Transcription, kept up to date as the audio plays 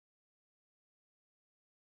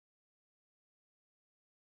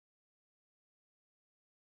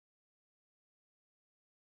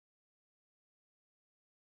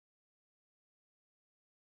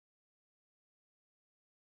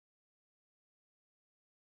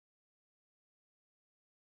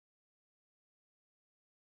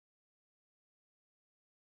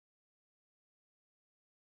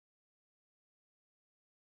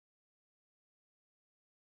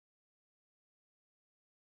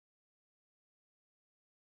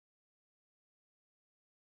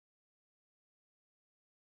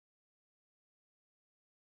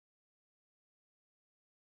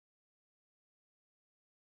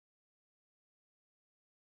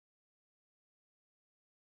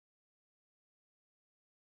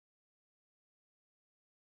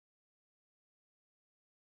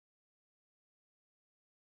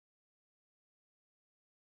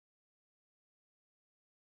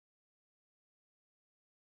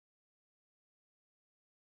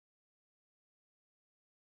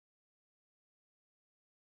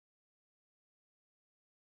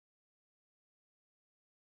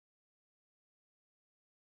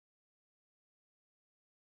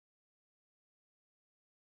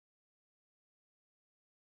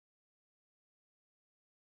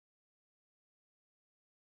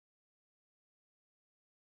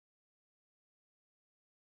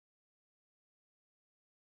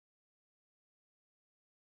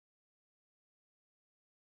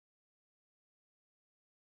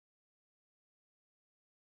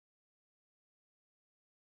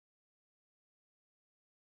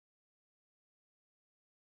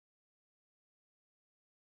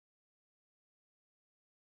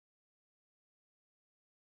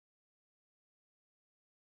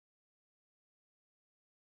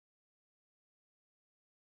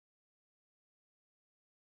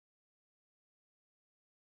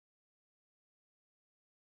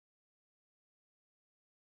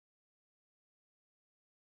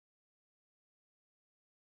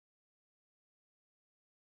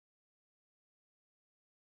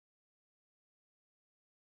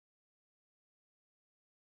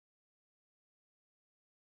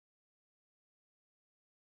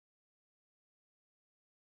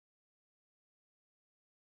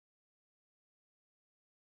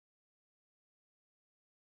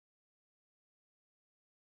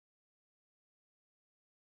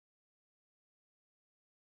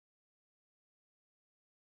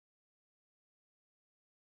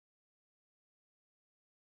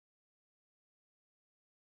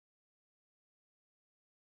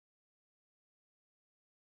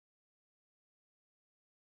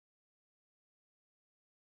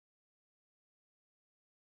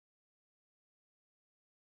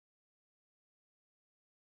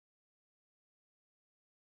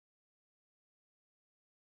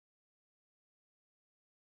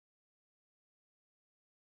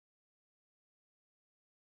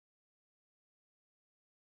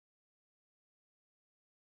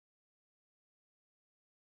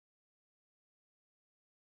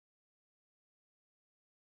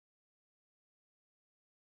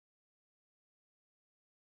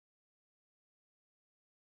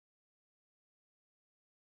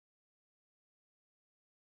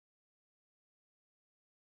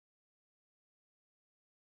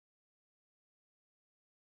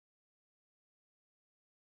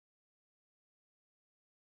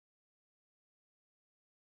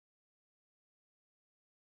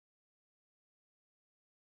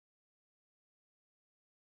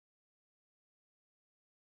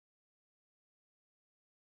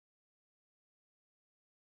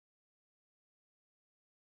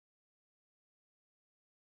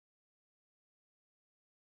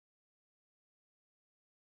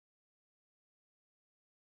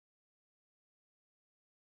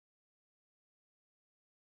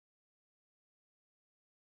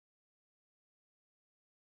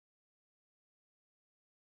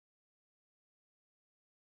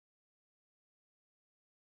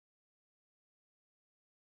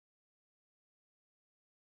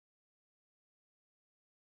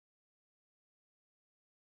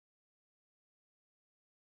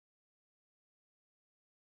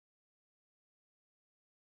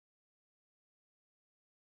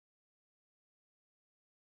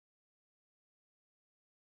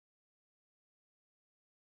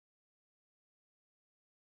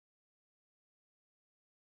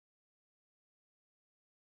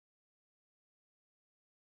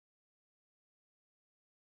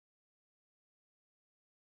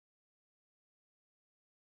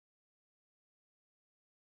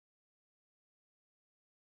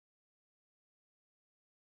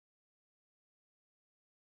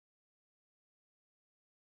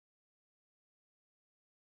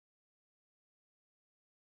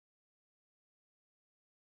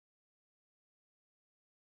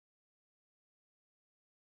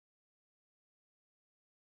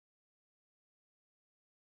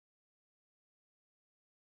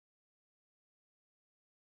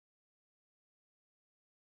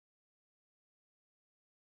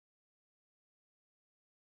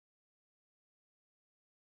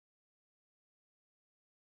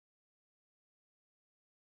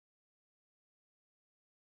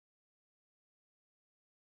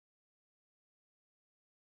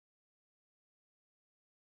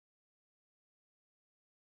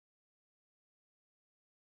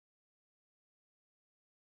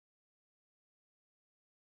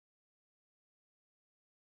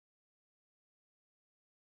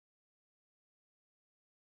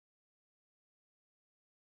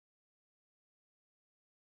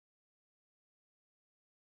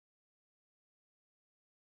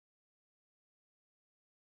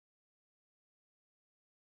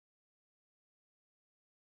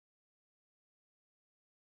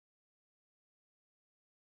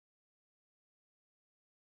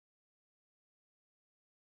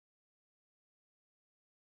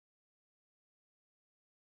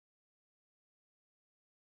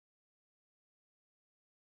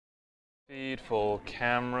Feed, full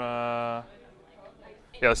camera.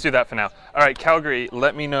 Yeah, let's do that for now. All right, Calgary,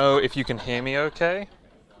 let me know if you can hear me okay.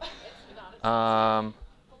 And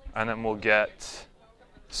then we'll get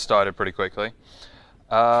started pretty quickly.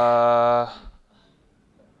 The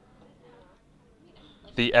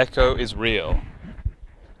echo is real.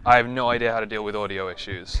 I have no idea how to deal with audio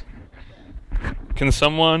issues. Can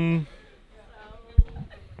someone...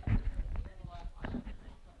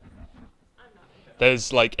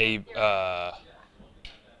 There's like a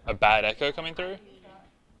bad echo coming through.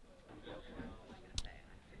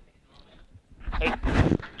 Hey,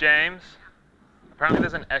 James. Apparently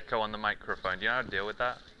there's an echo on the microphone. Do you know how to deal with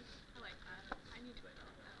that?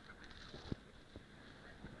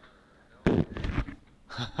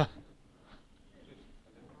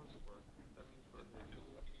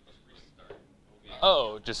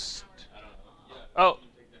 Oh, just... Oh,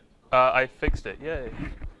 I fixed it. Yay.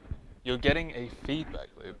 You're getting a feedback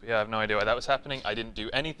loop. Yeah, I have no idea why that was happening. I didn't do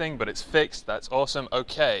anything, but it's fixed. That's awesome.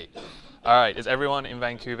 Okay. All right, is everyone in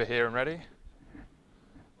Vancouver here and ready?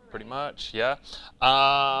 Pretty much, yeah.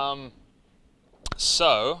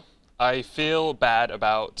 So, I feel bad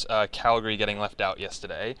about Calgary getting left out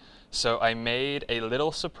yesterday. So I made a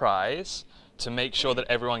little surprise to make sure that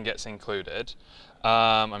everyone gets included.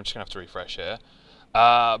 I'm just going to have to refresh here.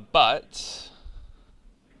 But...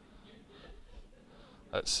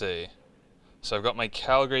 Let's see. So I've got my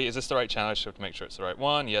Calgary. Is this the right channel? I just have to make sure it's the right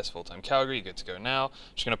one. Yes, full-time Calgary. Good to go now.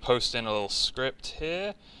 Just going to post in a little script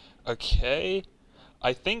here. Okay.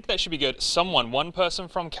 I think that should be good. One person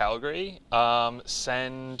from Calgary,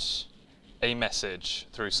 send a message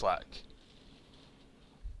through Slack.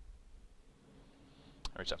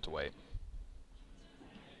 I just have to wait.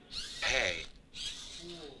 Hey.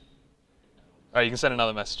 All right, you can send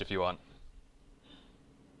another message if you want.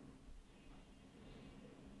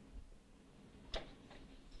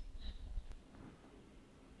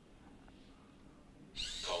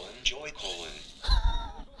 Joy colon.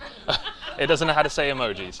 It doesn't know how to say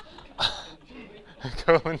emojis.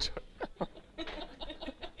 Colon joy.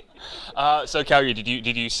 So Calgary, did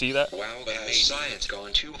you see that? Wow, has science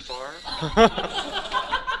gone too far?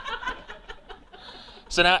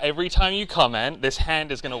 So now every time you comment, this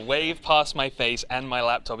hand is going to wave past my face and my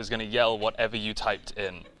laptop is going to yell whatever you typed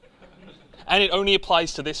in. And it only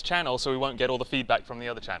applies to this channel, so we won't get all the feedback from the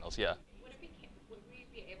other channels. Yeah. Would we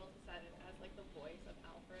be able to set it as like the voice of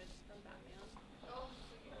Alfred from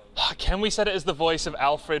Batman? Can we set it as the voice of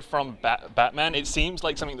Alfred from Batman? It seems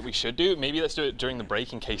like something that we should do. Maybe let's do it during the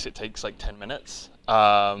break in case it takes like 10 minutes.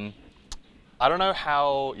 I don't know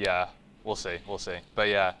how, yeah, we'll see. But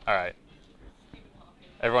yeah, all right.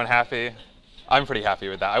 Everyone happy? I'm pretty happy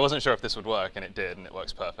with that. I wasn't sure if this would work, and it did, and it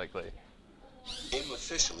works perfectly. I'm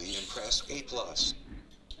officially impressed A+.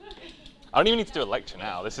 I don't even need to do a lecture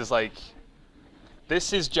now. This is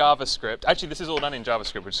JavaScript. Actually, this is all done in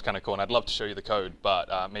JavaScript, which is kind of cool, and I'd love to show you the code,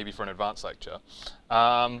 but maybe for an advanced lecture.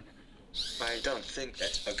 I don't think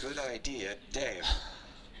that's a good idea, Dave.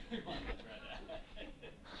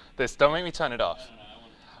 Don't make me turn it off.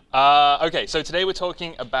 Okay, so today we're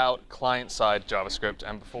talking about client-side JavaScript,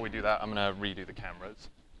 and before we do that, I'm going to redo the cameras.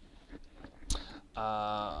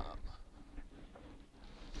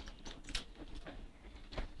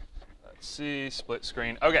 Let's see, split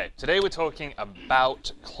screen. Okay, today we're talking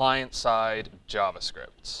about client-side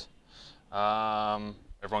JavaScript.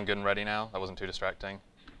 Everyone good and ready now? That wasn't too distracting?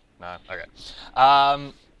 No? Okay.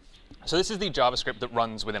 So this is the JavaScript that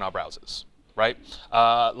runs within our browsers. Right?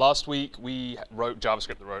 Last week we wrote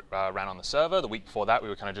JavaScript that ran on the server. The week before that we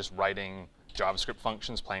were kind of just writing JavaScript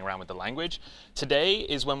functions, playing around with the language. Today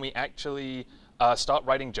is when we actually start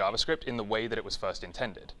writing JavaScript in the way that it was first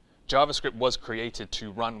intended. JavaScript was created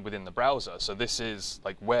to run within the browser, so this is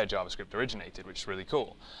like where JavaScript originated, which is really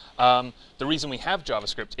cool. The reason we have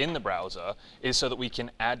JavaScript in the browser is so that we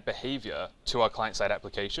can add behavior to our client-side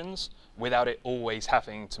applications without it always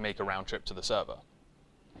having to make a round trip to the server.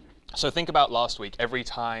 So think about last week. Every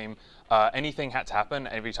time anything had to happen,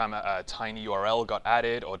 every time a tiny URL got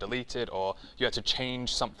added or deleted, or you had to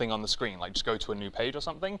change something on the screen, like just go to a new page or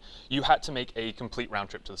something, you had to make a complete round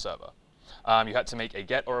trip to the server. You had to make a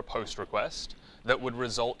GET or a POST request that would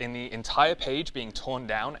result in the entire page being torn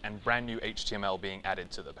down and brand new HTML being added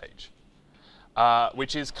to the page.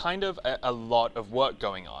 Which is kind of a lot of work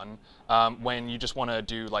going on when you just want to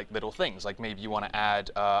do like little things, like maybe you want to add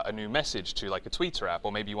a new message to like a Twitter app,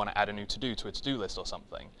 or maybe you want to add a new to-do to a to-do list or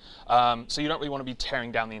something. So you don't really want to be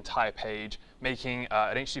tearing down the entire page, making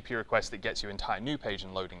an HTTP request that gets you an entire new page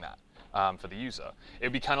and loading that for the user. It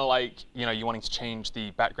would be kind of like you wanting to change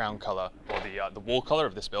the background color or the wall color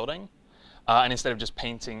of this building. And instead of just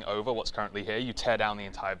painting over what's currently here, you tear down the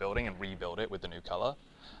entire building and rebuild it with the new color.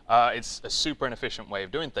 It's a super inefficient way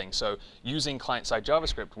of doing things. So using client-side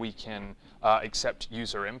JavaScript, we can accept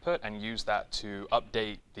user input and use that to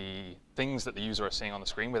update the things that the user are seeing on the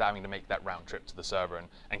screen without having to make that round trip to the server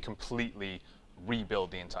and completely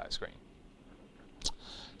rebuild the entire screen.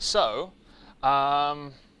 So,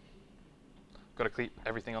 got to keep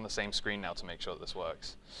everything on the same screen now to make sure that this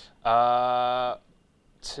works.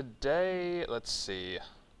 Today, let's see.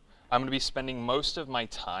 I'm going to be spending most of my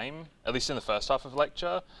time, at least in the first half of the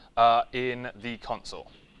lecture, in the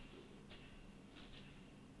console.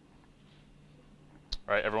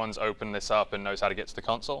 All right, everyone's opened this up and knows how to get to the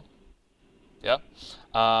console? Yeah?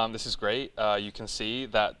 This is great. You can see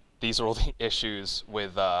that these are all the issues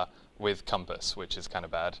with Compass, which is kind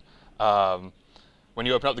of bad. When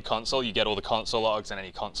you open up the console, you get all the console logs and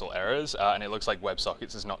any console errors, and it looks like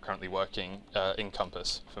WebSockets is not currently working in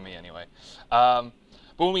Compass, for me anyway.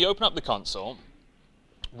 But when we open up the console,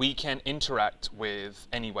 we can interact with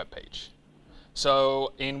any web page.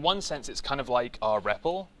 So in one sense, it's kind of like our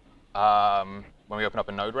REPL. When we open up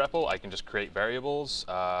a node REPL, I can just create variables,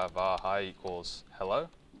 var hi equals hello.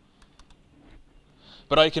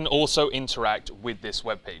 But I can also interact with this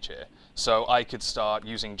web page here. So I could start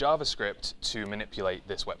using JavaScript to manipulate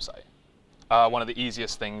this website. One of the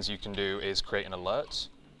easiest things you can do is create an alert,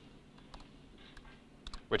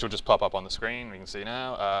 which will just pop up on the screen. We can see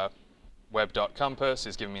now, web.compass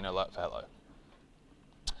is giving me an alert for hello.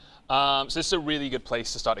 So this is a really good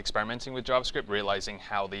place to start experimenting with JavaScript, realizing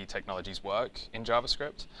how the technologies work in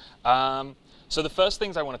JavaScript. So the first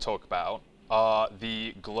things I want to talk about are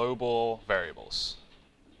the global variables.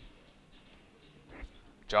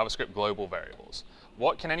 JavaScript global variables.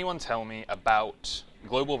 What can anyone tell me about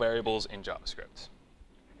global variables in JavaScript?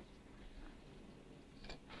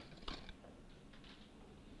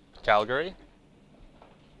 Calgary?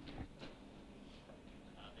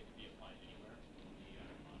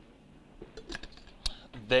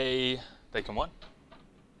 They can what?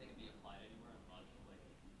 They can be applied anywhere on module,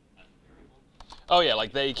 like as a variable. Oh yeah,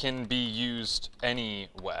 like they can be used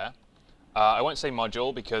anywhere. I won't say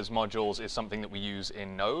module because modules is something that we use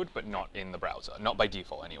in Node, but not in the browser, not by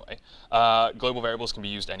default anyway. Global variables can be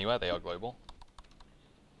used anywhere; they are global.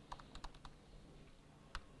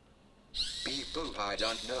 Beep boop, I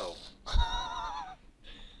don't know.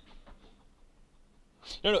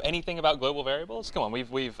 You don't know anything about global variables? Come on,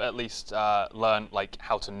 we've at least learned like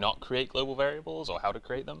how to not create global variables or how to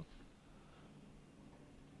create them.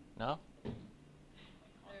 No?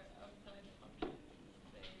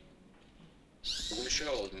 We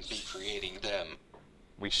shouldn't be creating them.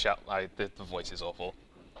 We shall. The voice is awful.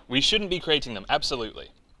 We shouldn't be creating them. Absolutely.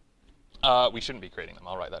 We shouldn't be creating them.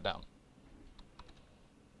 I'll write that down.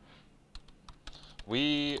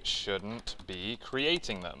 We shouldn't be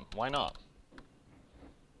creating them. Why not?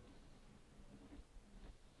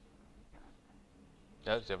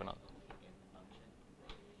 Yeah, do you have another?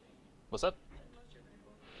 What's that?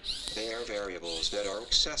 They are variables that are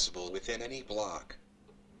accessible within any block.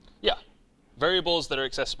 Yeah. Variables that are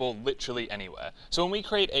accessible literally anywhere. So when we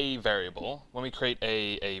create a variable, when we create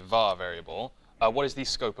a var variable, what is the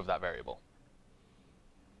scope of that variable?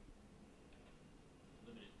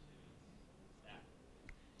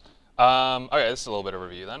 Okay, this is a little bit of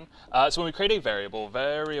review then. So when we create a variable,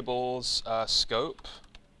 variables scope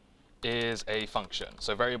is a function.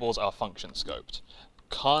 So variables are function scoped.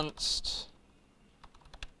 Const,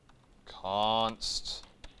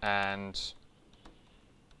 and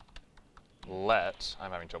let,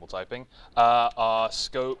 I'm having trouble typing, are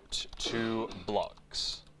scoped to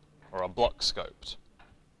blocks, or are block scoped.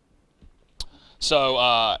 So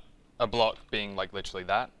a block being like literally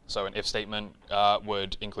that. So an if statement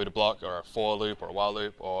would include a block, or a for loop, or a while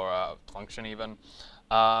loop, or a function even.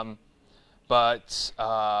 These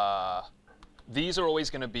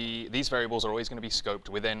variables are always going to be scoped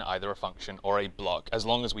within either a function or a block, as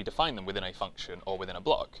long as we define them within a function or within a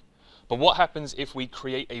block. But what happens if we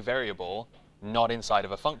create a variable not inside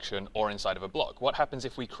of a function or inside of a block? What happens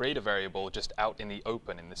if we create a variable just out in the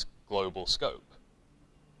open in this global scope?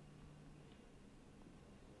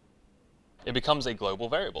 It becomes a global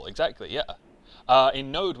variable, exactly, yeah.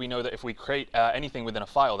 In Node, we know that if we create anything within a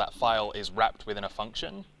file, that file is wrapped within a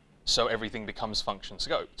function, so everything becomes function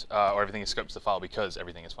scoped, or everything is scoped to the file because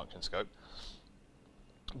everything is function scoped.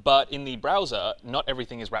 But in the browser, not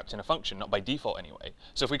everything is wrapped in a function, not by default anyway.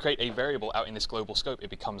 So if we create a variable out in this global scope, it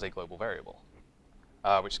becomes a global variable,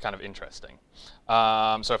 which is kind of interesting.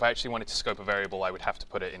 So if I actually wanted to scope a variable, I would have to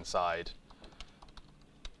put it inside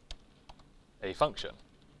a function.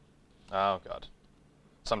 Oh, God.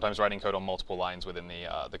 Sometimes writing code on multiple lines within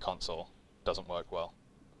the console doesn't work well.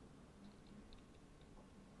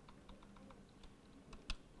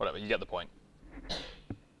 Whatever, you get the point.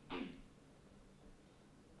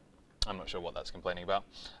 I'm not sure what that's complaining about.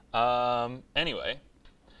 Anyway,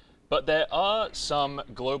 but there are some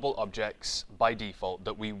global objects by default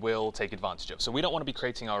that we will take advantage of. So we don't want to be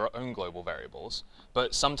creating our own global variables,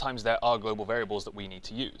 but sometimes there are global variables that we need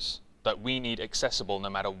to use, that we need accessible no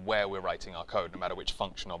matter where we're writing our code, no matter which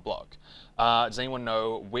function or block. Does anyone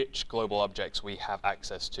know which global objects we have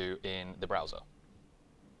access to in the browser?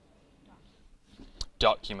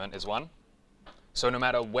 Document is one. So no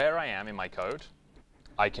matter where I am in my code,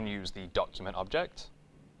 I can use the document object.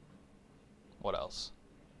 What else?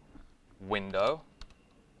 Window.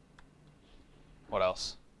 What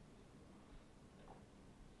else?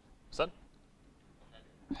 What's that?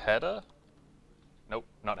 Header? Nope,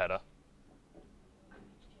 not header.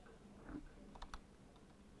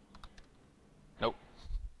 Nope.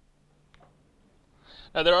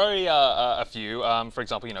 Now, there are a few. For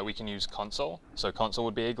example, we can use console. So console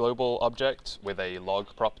would be a global object with a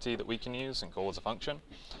log property that we can use and call as a function.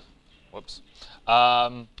 Whoops.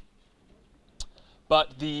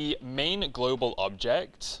 But the main global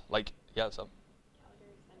object, yeah, so.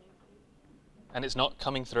 And it's not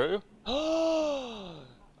coming through?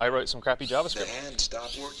 I wrote some crappy JavaScript. The hand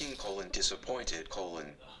stopped working, disappointed,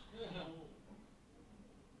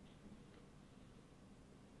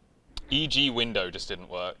 E.g. window just didn't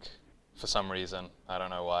work for some reason. I don't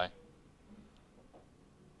know why.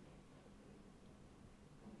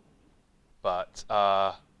 But,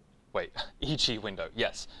 wait, e.g. window,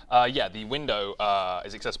 yes. Yeah, the window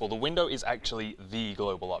is accessible. The window is actually the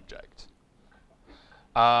global object.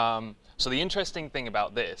 So the interesting thing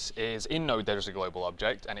about this is in Node there's a global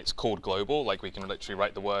object and it's called global. Like we can literally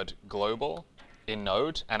write the word global in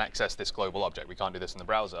Node and access this global object. We can't do this in the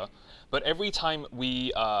browser. But every time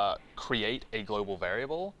we create a global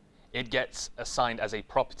variable, it gets assigned as a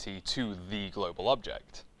property to the global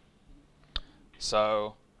object.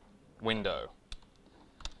 So window.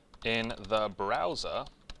 In the browser,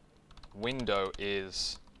 window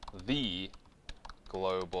is the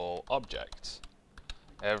global object.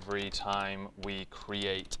 Every time we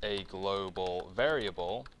create a global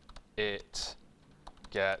variable, it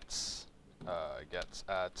gets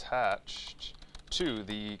attached to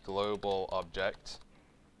the global object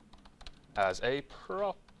as a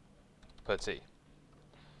property.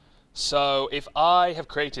 So if I have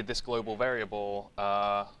created this global variable,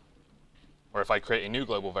 or if I create a new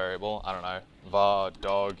global variable, I don't know, var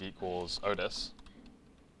dog equals Otis,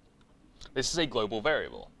 this is a global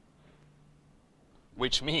variable,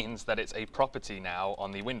 which means that it's a property now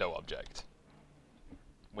on the window object.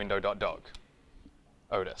 Window.dog,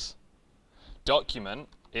 Otis. Document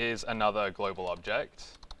is another global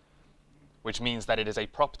object, which means that it is a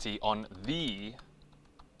property on the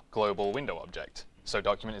global window object. So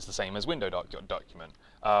document is the same as window.document,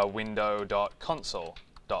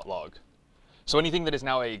 window.console.log. So anything that is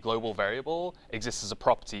now a global variable exists as a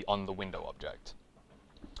property on the window object,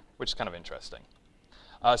 which is kind of interesting.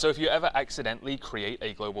 So if you ever accidentally create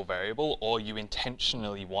a global variable or you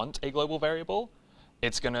intentionally want a global variable,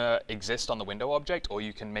 it's going to exist on the window object, or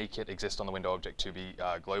you can make it exist on the window object to be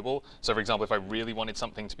global. So for example, if I really wanted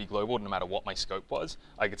something to be global, no matter what my scope was,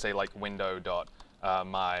 I could say like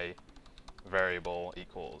window.my variable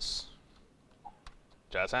equals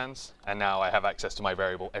jazz hands, and now I have access to my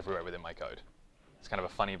variable everywhere within my code. It's kind of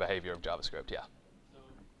a funny behavior of JavaScript, yeah.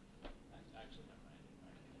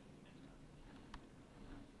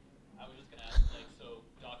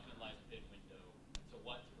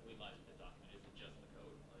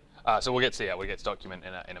 So we'll get to document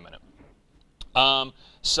in a minute.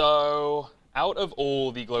 So out of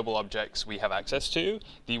all the global objects we have access to,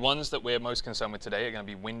 the ones that we're most concerned with today are going to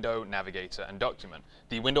be window, navigator, and document.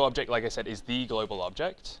 The window object, like I said, is the global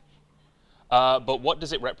object. But what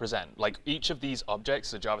does it represent? Like each of these objects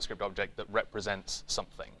is a JavaScript object that represents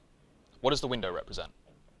something. What does the window represent?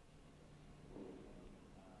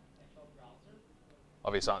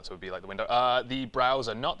 Obvious answer would be like the window. The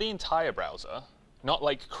browser, not the entire browser. Not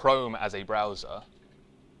like Chrome as a browser.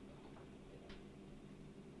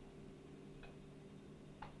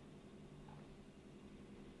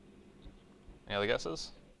 Any other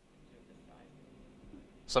guesses?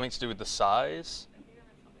 Something to do with the size? I think I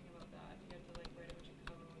heard something about that. You have to like write a bunch of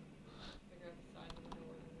code, figure out the size of the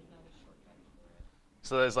window, and then there's another shortcut for it.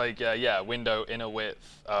 So there's like, yeah, window inner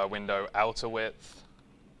width, window outer width.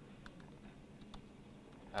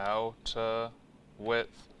 Outer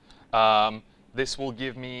width. This will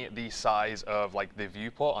give me the size of like the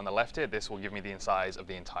viewport on the left here. This will give me the size of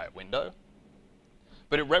the entire window.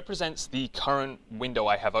 but it represents the current window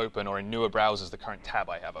I have open, or in newer browsers, the current tab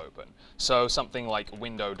I have open. So something like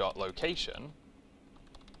window.location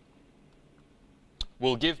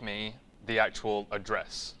will give me the actual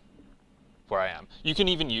address where I am. You can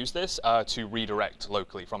even use this to redirect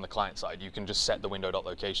locally from the client side. You can just set the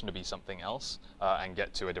window.location to be something else and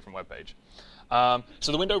get to a different web page.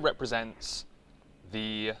 So the window represents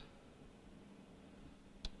the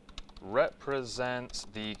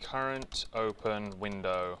current open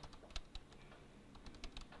window,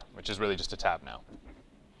 which is really just a tab now.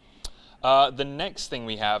 The next thing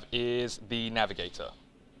we have is the navigator.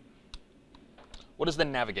 What does the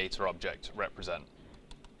navigator object represent?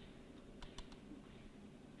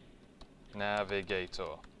 Navigator.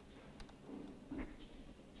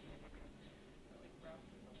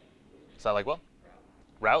 Is that like what?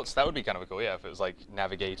 Routes? That would be kind of cool, yeah, if it was like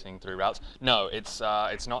navigating through routes. No, it's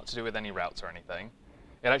not to do with any routes or anything.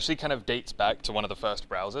 It actually kind of dates back to one of the first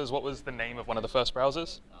browsers. What was the name of one of the first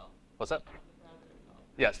browsers? What's that?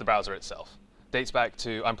 Yeah, it's the browser itself. Dates back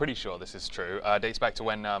to, I'm pretty sure this is true, dates back to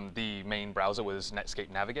when the main browser was Netscape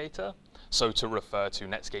Navigator. So to refer to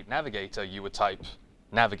Netscape Navigator, you would type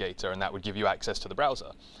Navigator, and that would give you access to the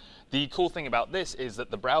browser. The cool thing about this is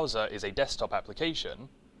that the browser is a desktop application,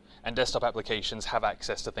 and desktop applications have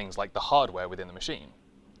access to things like the hardware within the machine.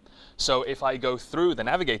 So if I go through the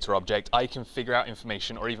navigator object, I can figure out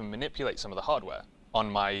information or even manipulate some of the hardware on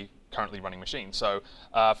my currently running machine. So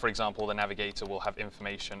for example, the navigator will have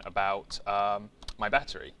information about my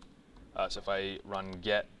battery. So if I run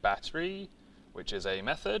get battery, which is a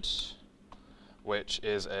method, which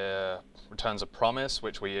is returns a promise,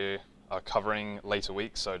 which we are covering later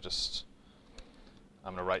weeks, so just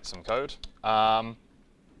I'm going to write some code.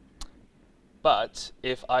 But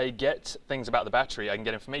if I get things about the battery, I can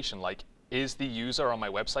get information like, is the user on my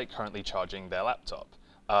website currently charging their laptop?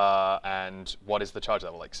 And what is the charge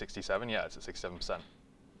level, like 67? Yeah, it's at 67%.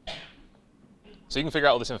 So you can figure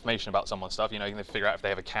out all this information about someone's stuff. You know, you can figure out if they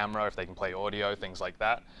have a camera, if they can play audio, things like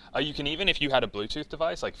that. You can even, if you had a Bluetooth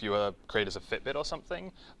device, like if you were creators of Fitbit or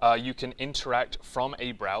something, you can interact from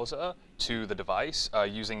a browser to the device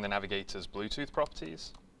using the navigator's Bluetooth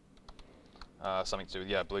properties. Something to do with,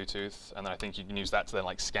 yeah, Bluetooth. And then I think you can use that to then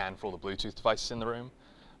like scan for all the Bluetooth devices in the room.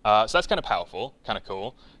 So that's kind of powerful, kind of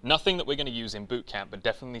cool. Nothing that we're going to use in boot camp, but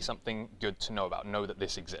definitely something good to know about. Know that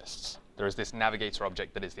this exists. There is this navigator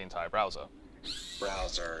object that is the entire browser.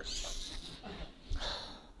 Browser.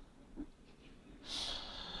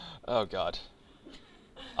 Oh god.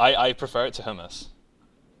 I prefer it to hummus.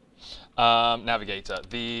 Navigator.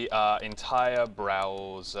 The entire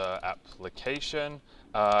browser application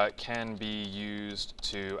can be used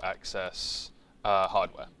to access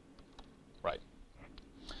hardware. Right.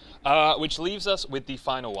 Which leaves us with the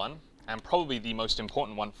final one, and probably the most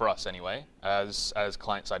important one for us anyway, as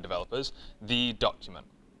client-side developers, the document.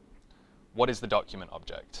 What is the document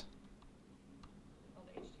object? All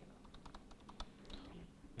the HTML.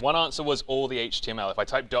 One answer was all the HTML. If I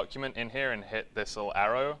type document in here and hit this little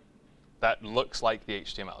arrow, that looks like the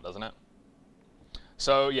HTML, doesn't it?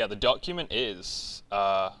 So yeah, the document is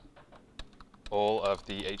all of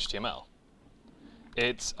the HTML.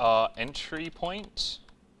 It's our entry point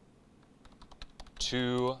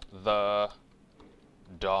to the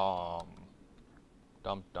DOM.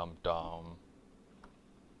 DOM.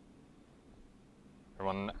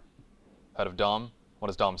 Everyone heard of DOM? What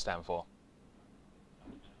does DOM stand for?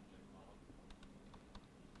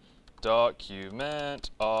 Document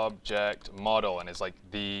Object Model, and it's like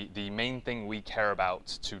the main thing we care about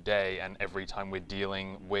today and every time we're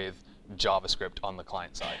dealing with JavaScript on the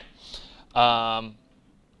client side.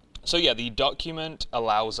 So yeah, the document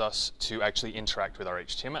allows us to actually interact with our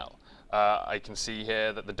HTML. I can see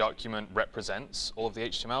here that the document represents all of the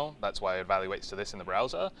HTML. That's why it evaluates to this in the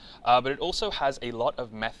browser. But it also has a lot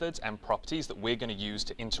of methods and properties that we're going to use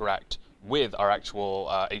to interact with our actual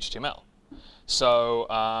HTML. So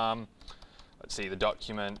let's see, the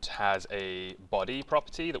document has a body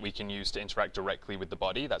property that we can use to interact directly with the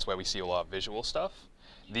body. That's where we see all our visual stuff.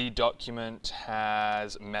 The document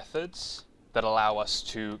has methods that allow us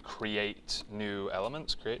to create new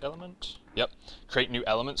elements. Create element? Yep. Create new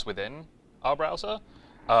elements within our browser.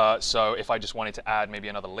 So if I just wanted to add maybe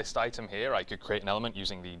another list item here, I could create an element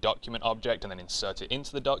using the document object and then insert it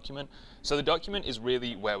into the document. So the document is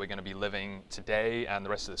really where we're going to be living today and the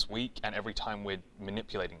rest of this week and every time we're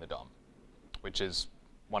manipulating the DOM, which is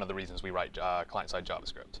one of the reasons we write client-side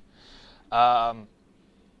JavaScript.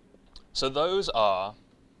 So those are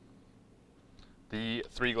the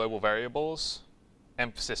 3 global variables,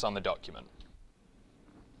 emphasis on the document.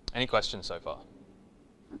 Any questions so far?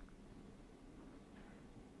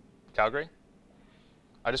 Calgary?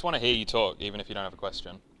 I just want to hear you talk, even if you don't have a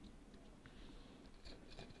question.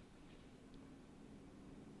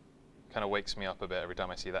 Kind of wakes me up a bit every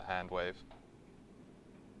time I see that hand wave.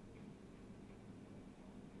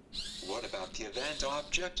 What about the event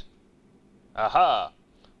object? Aha!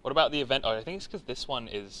 What about the event? Oh, I think it's because this one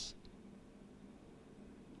is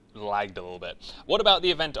lagged a little bit. What about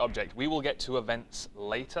the event object? We will get to events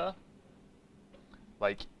later.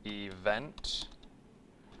 Like event,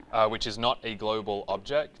 which is not a global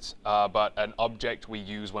object, but an object we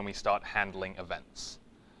use when we start handling events.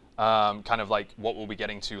 Kind of like what we'll be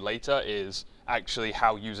getting to later is actually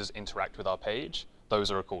how users interact with our page. Those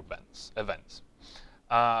are called events.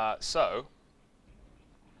 So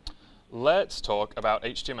let's talk about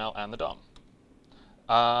HTML and the DOM.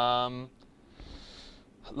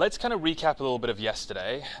 Let's kind of recap a little bit of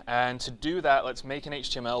yesterday, and to do that, let's make an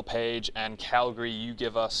HTML page, and Calgary, you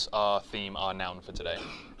give us our theme, our noun for today.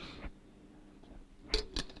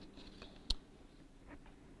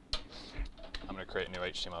 I'm going to create a new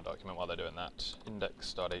HTML document while they're doing that.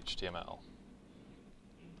 Index.html.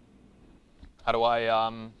 How do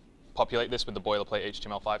I populate this with the boilerplate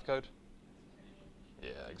HTML5 code?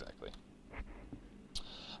 Yeah, exactly.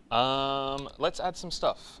 Let's add some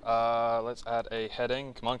stuff. Let's add a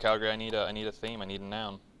heading. Come on, Calgary, I need a theme, I need a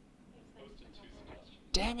noun.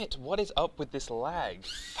 Damn it, what is up with this lag?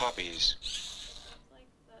 Poppies. Like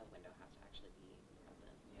the window has to actually be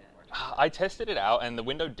present. I tested it out and the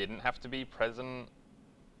window didn't have to be present.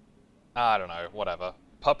 I don't know, whatever.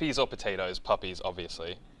 Puppies or potatoes? Puppies,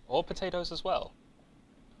 obviously. Or potatoes as well.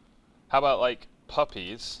 How about like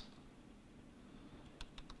puppies,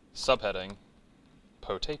 subheading,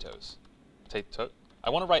 potatoes. Potato. I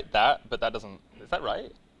want to write that, but that doesn't. Is that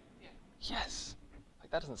right? Yeah. Yes. Like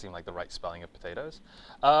that doesn't seem like the right spelling of potatoes.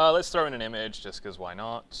 Let's throw in an image, just because why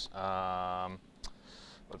not?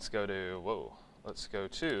 Let's go to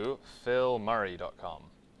philmurray.com,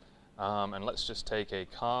 and let's just take a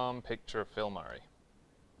calm picture of Phil Murray.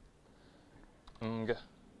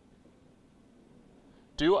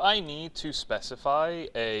 Do I need to specify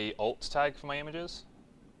a alt tag for my images?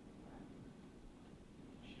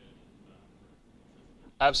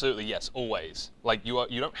 Absolutely, yes, always. Like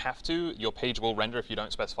you don't have to. Your page will render if you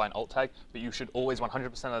don't specify an alt tag, but you should always 100%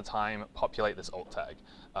 of the time populate this alt tag.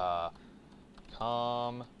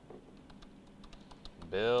 Com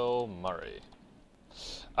Bill Murray.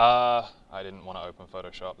 I didn't want to open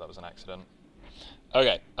Photoshop. That was an accident.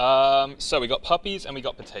 Okay, so we got puppies and we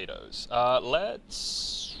got potatoes.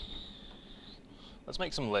 Let's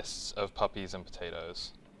make some lists of puppies and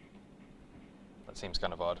potatoes. That seems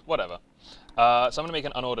kind of odd. Whatever. So I'm going to make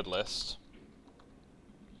an unordered list.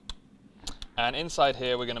 And inside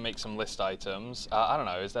here, we're going to make some list items. I don't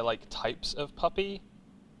know, is there like types of puppy?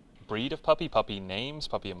 Breed of puppy? Puppy names?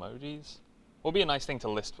 Puppy emojis? What would be a nice thing to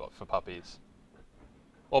list for puppies?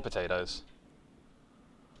 Or potatoes?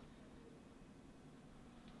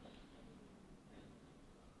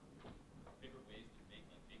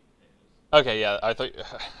 Okay, yeah, I thought,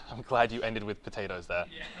 I'm glad you ended with potatoes there.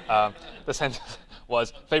 Yeah. The sentence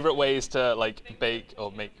was, favorite ways to like bake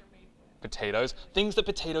or make potatoes? Things that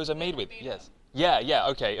potatoes are made with, yes. Yeah,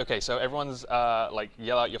 okay, so everyone's like,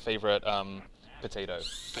 yell out your favorite potato.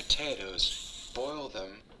 Potatoes. Boil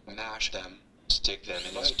them, mash them, stick them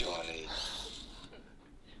in a stew.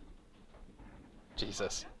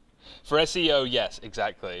 Jesus. For SEO, yes,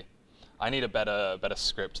 exactly. I need a better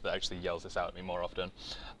script that actually yells this out at me more often.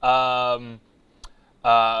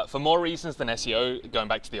 For more reasons than SEO, going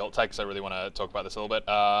back to the alt tag, because I really want to talk about this a little bit,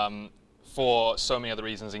 for so many other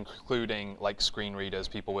reasons, including like screen readers,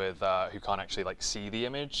 people with who can't actually like see the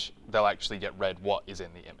image, they'll actually get read what is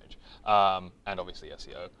in the image, and obviously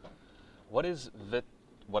SEO. What is the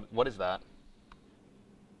what is that?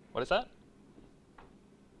 What is that?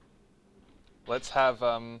 Let's have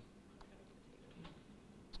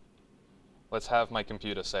my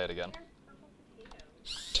computer say it again.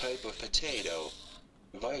 Type of potato.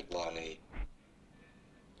 White one.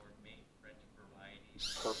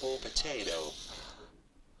 Purple potato.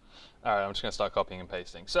 All right, I'm just gonna start copying and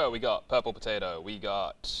pasting. So we got purple potato. We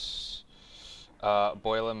got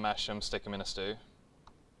boil them, mash them, stick them in a stew.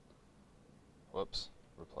 Whoops.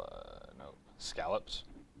 Reply. Nope. Scalloped.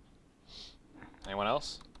 Anyone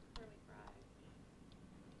else?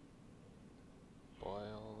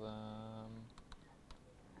 Boil them.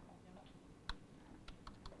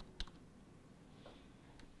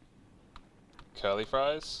 Curly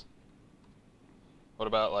fries? What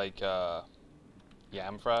about like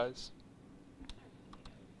yam fries?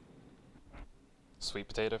 Sweet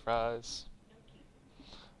potato fries?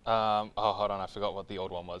 Oh, hold on, I forgot what the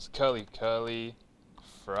old one was. Curly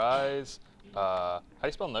fries. How do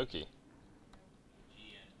you spell Noki?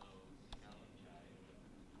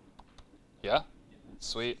 Yeah?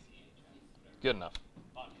 Sweet. Good enough.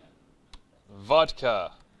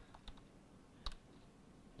 Vodka.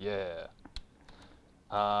 Yeah.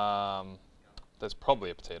 There's probably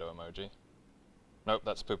a potato emoji. Nope,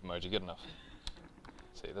 that's a poop emoji. Good enough.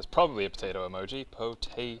 See, there's probably a potato emoji. Oh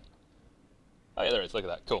yeah, there is. Look at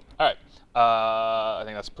that. Cool. All right. I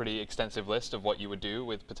think that's a pretty extensive list of what you would do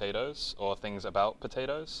with potatoes or things about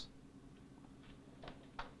potatoes.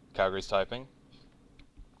 Calgary's typing.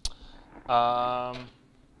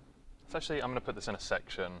 Actually, I'm going to put this in a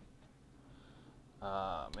section.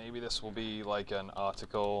 Maybe this will be like an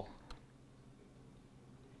article.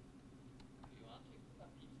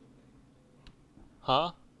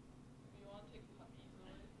 Huh?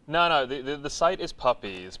 No, the site is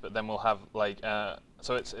puppies, but then we'll have like,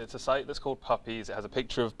 so it's a site that's called Puppies. It has a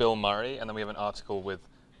picture of Bill Murray, and then we have an article with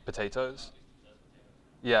potatoes.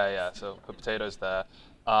 Yeah, so put potatoes there.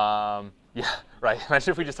 Yeah, right,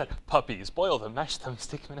 imagine if we just had puppies, boil them, mash them,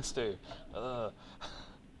 stick them in a stew.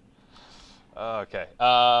 Okay,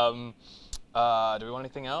 do we want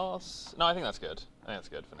anything else? No, I think that's good. I think that's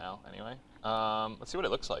good for now, anyway. Let's see what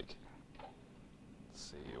it looks like. Let's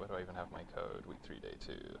see, where do I even have my code? Week 3, day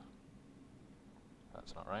 2.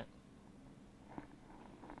 That's not right.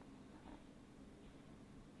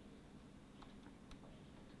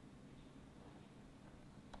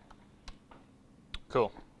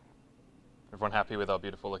 Cool. Everyone happy with our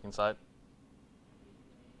beautiful looking site?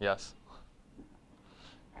 Yes.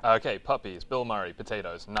 Okay, puppies, Bill Murray,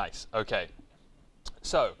 potatoes, nice. Okay.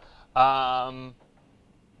 So, let's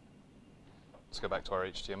go back to our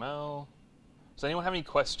HTML. Does anyone have any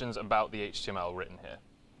questions about the HTML written here?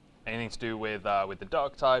 Anything to do with the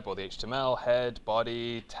doc type or the HTML, head,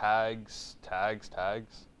 body, tags? What's at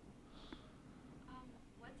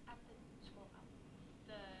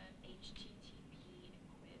the HTTP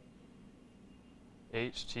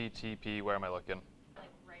equip? HTTP, where am I looking? Like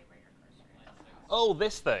right where your cursor is. Oh,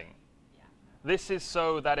 this thing. Yeah. This is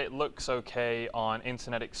so that it looks okay on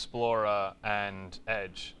Internet Explorer and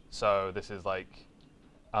Edge. So this is like,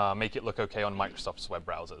 make it look okay on Microsoft's web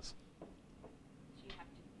browsers. So you have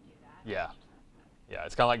to do that? Yeah,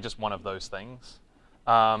 it's kind of like just one of those things.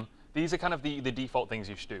 These are kind of the default things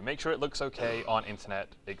you should do. Make sure it looks okay on Internet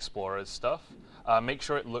Explorer's stuff. Make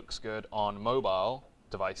sure it looks good on mobile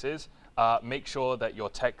devices. Make sure that your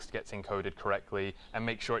text gets encoded correctly, and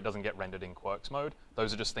make sure it doesn't get rendered in Quirks mode.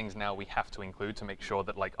 Those are just things now we have to include to make sure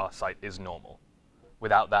that like our site is normal.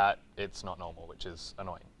 Without that, it's not normal, which is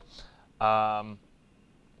annoying.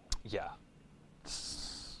 Yeah,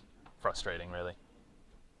 it's frustrating, really.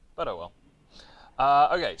 But oh well.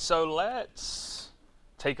 Okay, so let's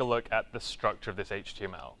take a look at the structure of this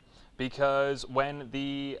HTML. Because when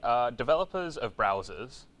the developers of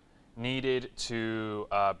browsers needed to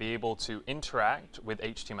be able to interact with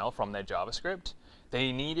HTML from their JavaScript,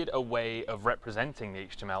 they needed a way of representing the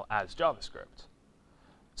HTML as JavaScript.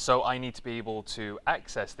 So I need to be able to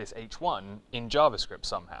access this H1 in JavaScript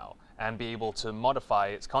somehow and be able to modify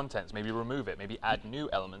its contents, maybe remove it, maybe add new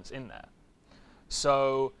elements in there.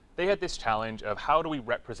 So they had this challenge of how do we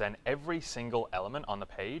represent every single element on the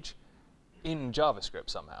page in JavaScript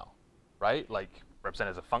somehow, right? Like represent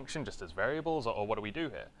as a function, just as variables, or what do we do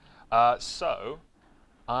here? So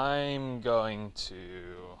I'm going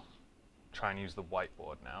to try and use the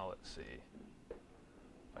whiteboard now. Let's see.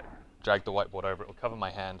 If I drag the whiteboard over, it will cover my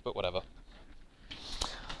hand, but whatever.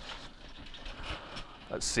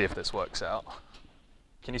 Let's see if this works out.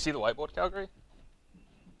 Can you see the whiteboard, Calgary?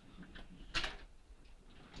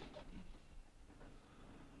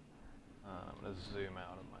 I'm going to zoom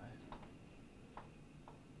out of my...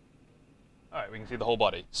 All right, we can see the whole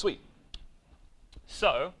body. Sweet.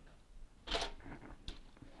 So, can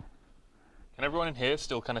everyone in here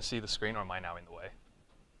still kind of see the screen, or am I now in the way?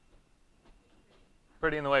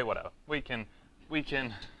 Pretty in the way, whatever. We can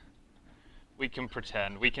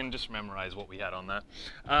pretend. We can just memorize what we had on there.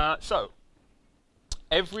 So,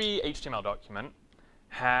 every HTML document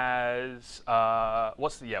has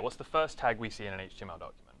what's the first tag we see in an HTML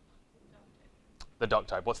document? The doc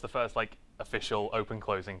type. What's the first like official open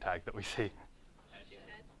closing tag that we see?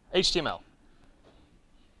 HTML.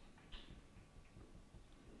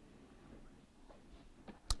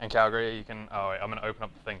 And Calgary, you can. Oh wait, I'm going to open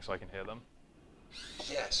up the thing so I can hear them.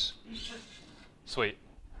 Yes. Sweet.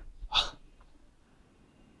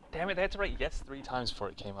 Damn it, they had to write yes 3 times before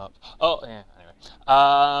it came up. Oh, yeah, anyway.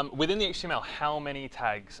 Within the HTML, how many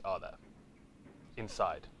tags are there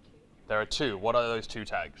inside? There are 2. What are those 2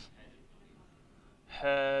 tags?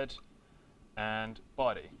 Head and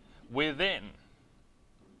body. Within,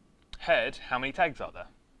 head, how many tags are there?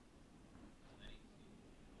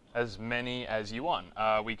 As many as you want.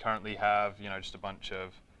 We currently have, just a bunch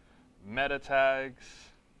of meta tags,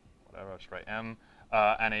 whatever, I'll just write M,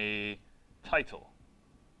 and a title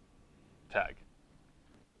tag.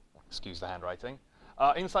 Excuse the handwriting.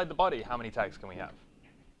 Inside the body, how many tags can we have?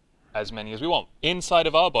 As many as we want. Inside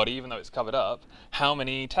of our body, even though it's covered up, how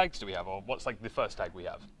many tags do we have? Or what's like the first tag we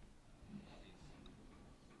have?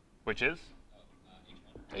 Which is?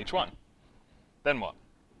 H1. Then what?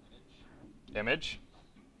 Image.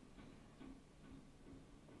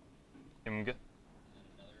 Img.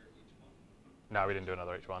 No, we didn't do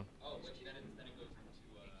another H1. Oh, but then it goes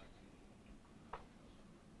into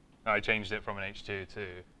No, I changed it from an H2 to...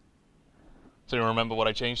 So you remember what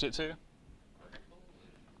I changed it to?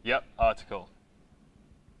 Yep, article.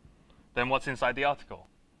 Then what's inside the article?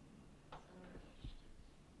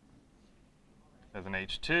 There's an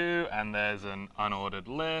H2, and there's an unordered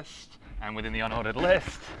list. And within the unordered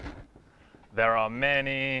list, there are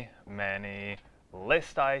many, many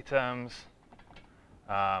list items.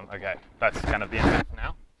 Okay, that's kind of the end of it for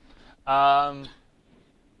now.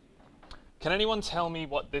 Can anyone tell me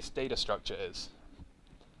what this data structure is?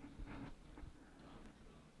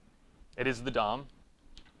 It is the DOM.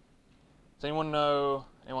 Does anyone know,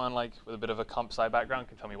 anyone like with a bit of a comp sci background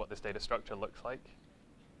can tell me what this data structure looks like?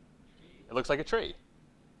 It looks like a tree,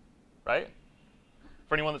 right?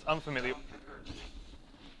 For anyone that's unfamiliar,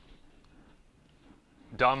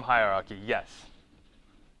 DOM hierarchy, yes.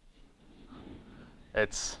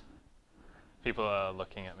 It's, people are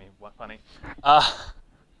looking at me, what funny.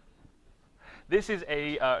 This is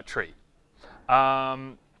a tree.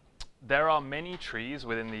 There are many trees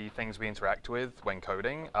within the things we interact with when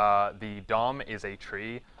coding. The DOM is a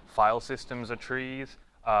tree. File systems are trees.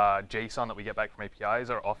 JSON that we get back from APIs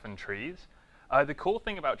are often trees. The cool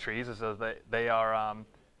thing about trees is that they are,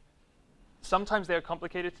 sometimes they are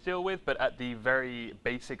complicated to deal with, but at the very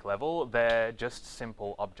basic level, they're just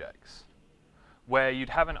simple objects. Where you'd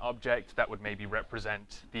have an object that would maybe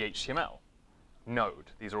represent the HTML node.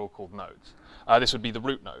 These are all called nodes. This would be the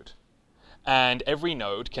root node. And every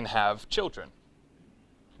node can have children,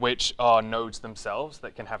 which are nodes themselves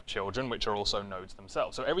that can have children, which are also nodes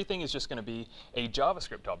themselves. So everything is just going to be a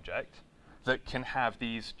JavaScript object that can have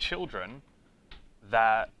these children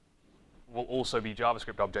that will also be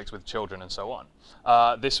JavaScript objects with children and so on.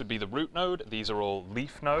 This would be the root node. These are all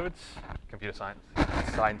leaf nodes. Computer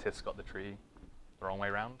scientists got the tree the wrong way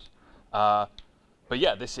around. But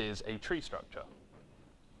yeah, this is a tree structure.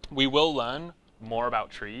 We will learn more about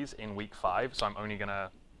trees in week 5, so I'm only going to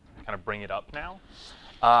kind of bring it up now.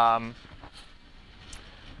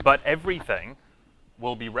 But everything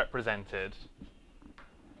will be represented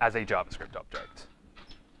as a JavaScript object,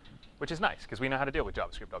 which is nice, because we know how to deal with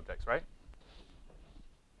JavaScript objects, right?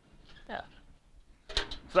 Yeah.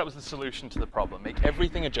 So that was the solution to the problem. Make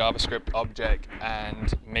everything a JavaScript object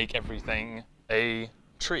and make everything a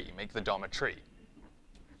tree. Make the DOM a tree.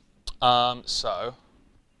 So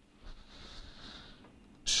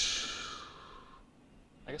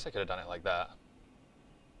I guess I could have done it like that.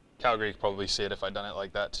 Calgary could probably see it if I'd done it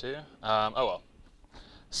like that too. Oh well.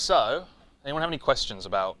 So, anyone have any questions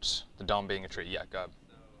about the DOM being a tree? Yeah, go.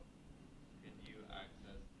 So, could you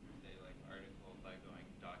access, say, like article by going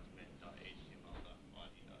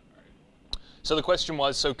document.html.body.article? So the question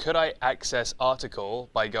was, so could I access article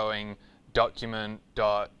by going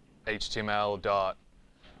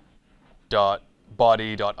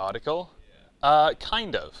document.html.body.article? Yeah.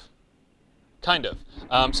 Kind of. Kind of.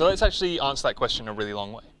 So let's actually answer that question in a really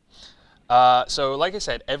long way. So like I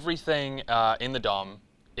said, everything in the DOM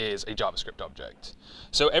is a JavaScript object.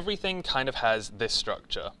 So everything kind of has this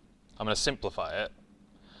structure. I'm going to simplify it.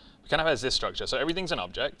 It kind of has this structure. So everything's an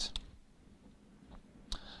object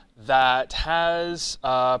that has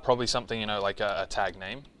probably something, like a tag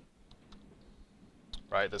name,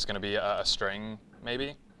 right? That's going to be a string,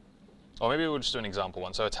 maybe. Or maybe we'll just do an example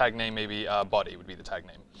one. So a tag name, maybe body would be the tag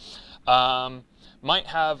name. Might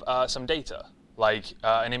have some data, like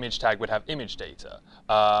an image tag would have image data.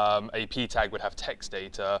 A p tag would have text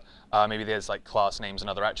data. Maybe there's like class names and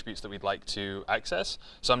other attributes that we'd like to access.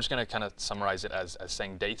 So I'm just going to kind of summarize it as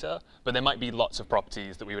saying data, but there might be lots of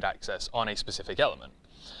properties that we would access on a specific element.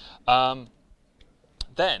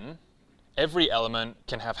 Then every element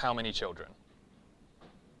can have how many children?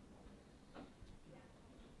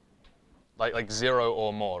 Like 0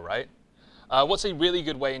 or more, right? What's a really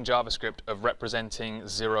good way in JavaScript of representing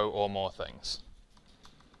 0 or more things?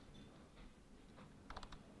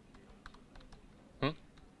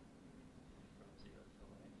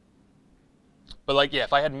 But like, yeah,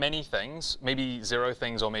 if I had many things, maybe 0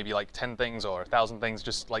 things, or maybe like 10 things, or 1,000 things,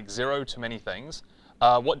 just like 0 to many things,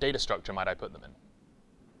 what data structure might I put them in?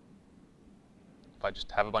 If I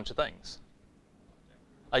just have a bunch of things.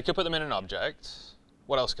 I could put them in an object.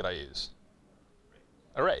 What else could I use?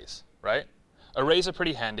 Arrays, right? Arrays are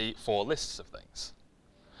pretty handy for lists of things.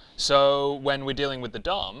 So when we're dealing with the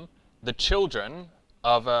DOM, the children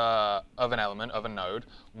of an element, of a node,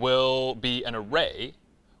 will be an array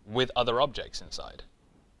with other objects inside.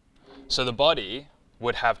 So the body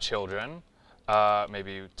would have children,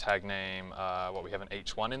 maybe tag name, what we have an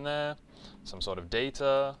h1 in there, some sort of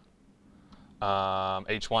data.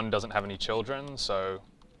 H1 doesn't have any children, so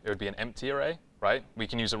it would be an empty array, right? We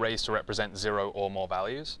can use arrays to represent 0 or more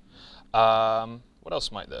values. What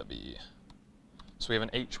else might there be? So we have an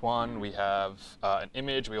h1, we have an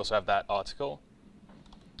image, we also have that article.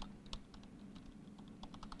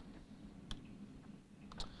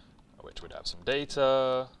 Which would have some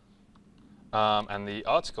data. And the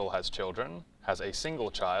article has children, has a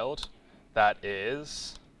single child that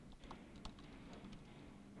is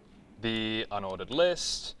the unordered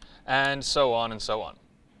list, and so on and so on.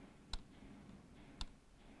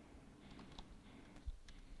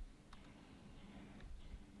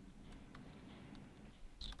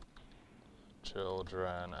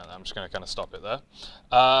 Children, and I'm just going to kind of stop it there.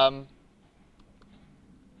 So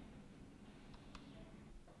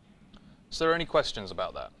are there any questions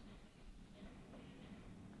about that?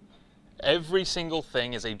 Every single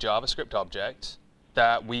thing is a JavaScript object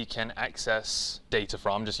that we can access data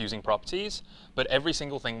from just using properties, but every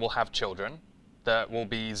single thing will have children that will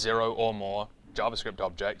be 0 or more JavaScript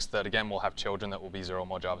objects that, again, will have children that will be 0 or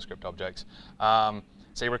more JavaScript objects.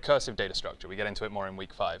 It's a recursive data structure. We get into it more in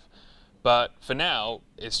week 5. But for now,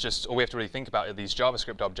 it's just all we have to really think about are these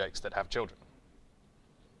JavaScript objects that have children.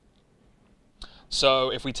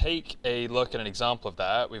 So if we take a look at an example of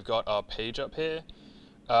that, we've got our page up here.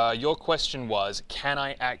 Your question was, can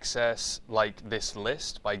I access like this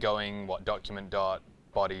list by going what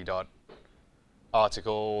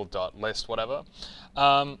document.body.article.list, whatever?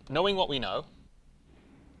 Knowing what we know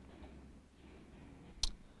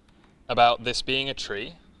about this being a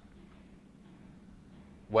tree,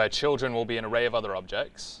 where children will be an array of other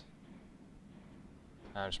objects.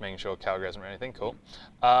 I'm just making sure Calgary hasn't written anything. Cool.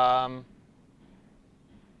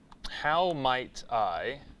 How might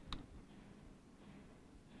I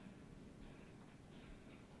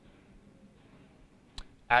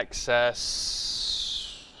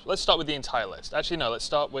access, let's start with the entire list. Actually, no, let's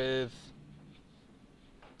start with,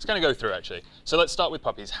 let's kind of go through actually. So let's start with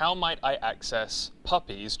puppies. How might I access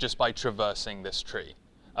puppies just by traversing this tree?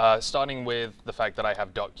 Starting with the fact that I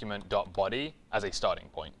have document.body as a starting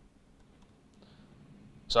point.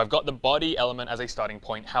 So I've got the body element as a starting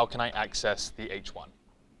point. How can I access the h1?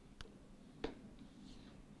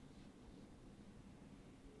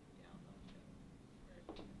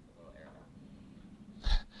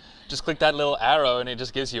 Just click that little arrow and it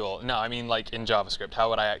just gives you all. No, I mean like in JavaScript, how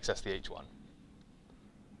would I access the h1?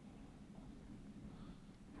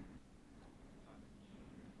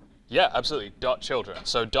 Yeah, absolutely, .children.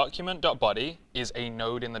 So document.body is a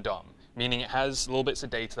node in the DOM, meaning it has little bits of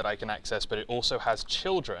data that I can access, but it also has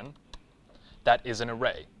children that is an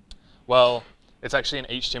array. Well, it's actually an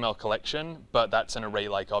HTML collection, but that's an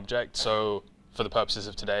array-like object, so for the purposes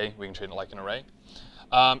of today, we can treat it like an array.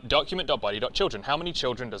 Document.body.children. How many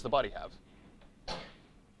children does the body have?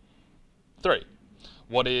 3.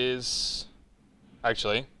 What is,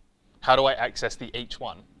 actually, how do I access the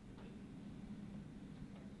h1?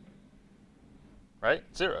 Right?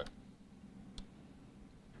 0.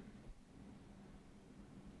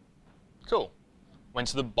 Cool. Went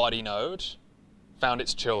to the body node, found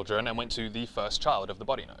its children, and went to the first child of the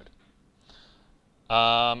body node.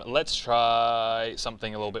 Let's try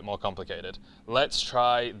something a little bit more complicated. Let's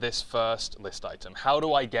try this first list item. How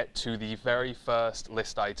do I get to the very first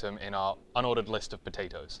list item in our unordered list of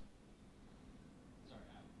potatoes? Sorry,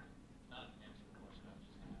 not answering the question I was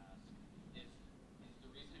just going to ask. Is the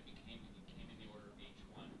reason it came in the order of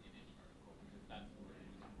H1 image article because that's the order it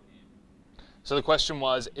was put in? So the question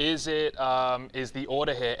was, is the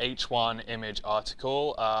order here H1 image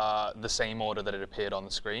article the same order that it appeared on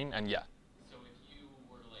the screen? And yeah. So if you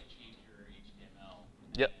were to like change your HTML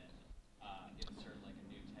Yep. and insert like a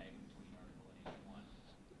new tag between article and H1,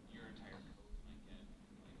 your entire code might get like,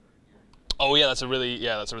 Oh yeah, that's a really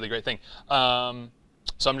great thing. So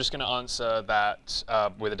I'm just going to answer that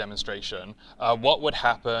with a demonstration. What would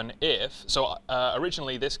happen if, so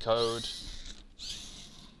originally this code,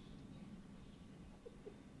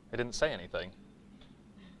 it didn't say anything.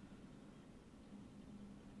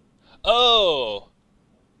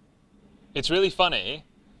 it's really funny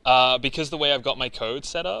because the way I've got my code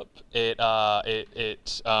set up, it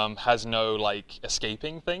has no like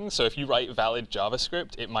escaping things. So if you write valid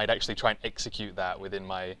JavaScript, it might actually try and execute that within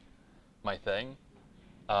my thing,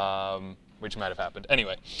 which might have happened.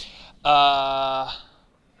 Anyway,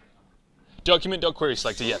 document.query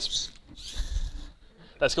selector, yes.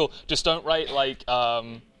 That's cool. Just don't write like,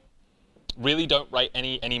 really don't write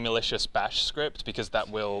any malicious bash script because that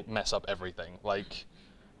will mess up everything. Like,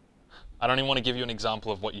 I don't even want to give you an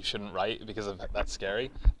example of what you shouldn't write because that's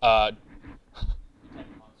scary. I'm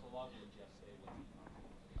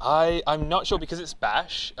not sure because it's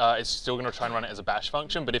bash. It's still going to try and run it as a bash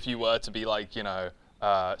function. But if you were to be like, you know,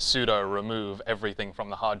 sudo remove everything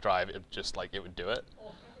from the hard drive, it just like it would do it.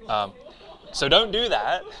 So don't do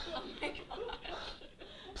that,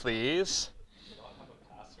 please.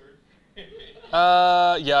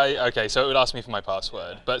 Yeah, okay, so it would ask me for my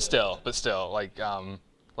password, but still, like,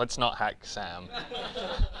 let's not hack Sam.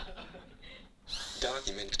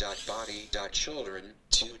 Document.body.children,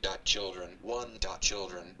 2.children,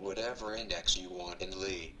 1.children, whatever index you want in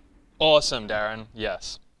Lee. Awesome, Darren,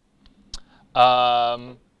 yes.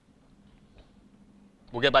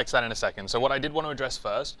 We'll get back to that in a second. So what I did want to address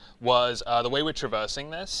first was the way we're traversing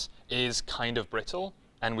this is kind of brittle,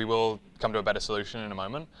 and we will come to a better solution in a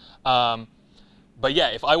moment. But yeah,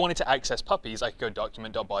 if I wanted to access puppies, I could go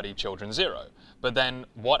document.body children 0. But then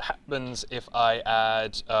what happens if I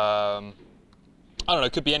add, I don't know,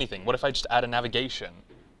 it could be anything. What if I just add a navigation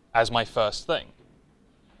as my first thing?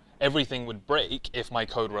 Everything would break if my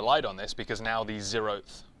code relied on this because now the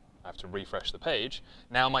 0th, I have to refresh the page.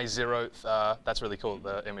 Now my 0th, that's really cool,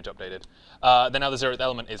 the image updated. Then now the 0th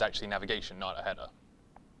element is actually navigation, not a header.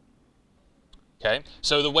 Okay,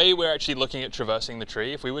 so the way we're actually looking at traversing the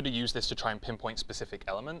tree, if we were to use this to try and pinpoint specific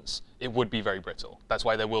elements, it would be very brittle. That's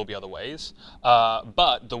why there will be other ways.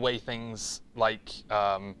 But the way things like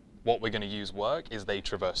what we're going to use work is they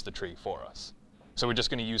traverse the tree for us. So we're just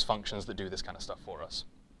going to use functions that do this kind of stuff for us,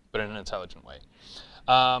 but in an intelligent way.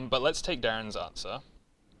 But let's take Darren's answer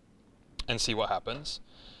and see what happens.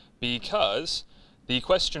 Because the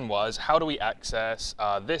question was, how do we access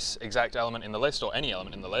this exact element in the list, or any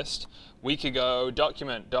element in the list? We could go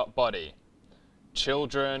document.body,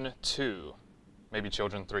 children2, maybe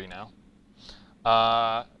children3 now,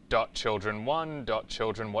 .children1,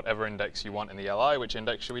 .children, whatever index you want in the LI. Which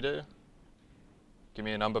index should we do? Give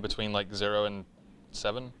me a number between like 0 and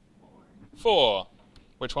 7. 4.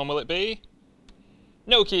 Which one will it be?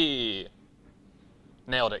 Noki.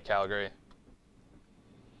 Nailed it, Calgary.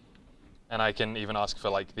 And I can even ask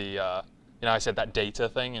for like the, you know, I said that data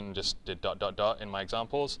thing and just did ... in my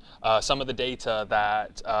examples. Some of the data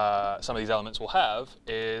that some of these elements will have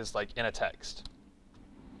is like inner text.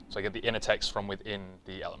 So I get the inner text from within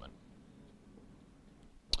the element.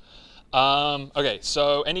 Okay,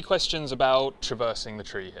 so any questions about traversing the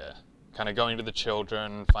tree here? Kind of going to the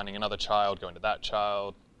children, finding another child, going to that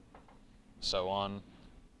child, so on.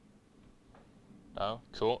 Oh,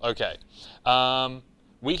 cool, okay.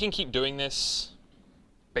 We can keep doing this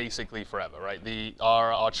basically forever, right?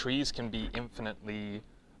 Our trees can be infinitely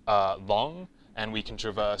long, and we can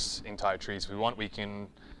traverse entire trees if we want. We can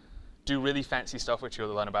do really fancy stuff, which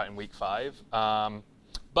you'll learn about in week 5.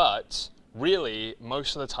 But really,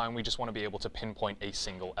 most of the time, we just want to be able to pinpoint a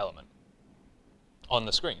single element on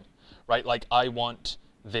the screen, right? Like, I want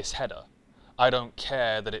this header. I don't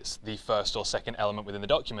care that it's the first or second element within the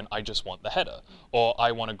document, I just want the header. Or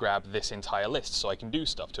I want to grab this entire list so I can do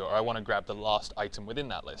stuff to it, or I want to grab the last item within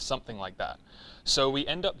that list, something like that. So we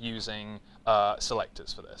end up using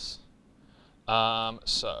selectors for this.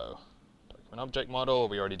 So, document object model,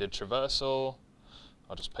 we already did traversal.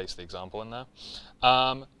 I'll just paste the example in there.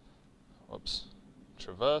 Whoops,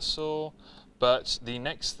 traversal. But the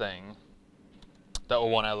next thing that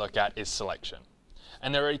we'll want to look at is selection.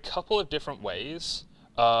 And there are a couple of different ways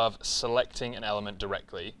of selecting an element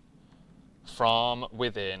directly from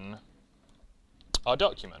within our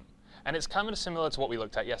document. And it's kind of similar to what we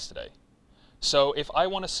looked at yesterday. So if I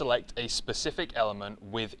want to select a specific element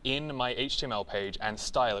within my HTML page and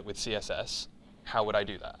style it with CSS, how would I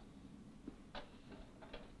do that?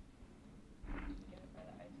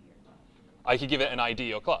 I could give it an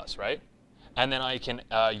ID or class, right? And then I can,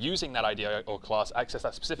 using that ID or class, access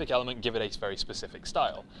that specific element, give it a very specific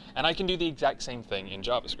style. And I can do the exact same thing in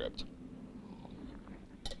JavaScript,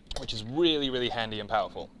 which is really, really handy and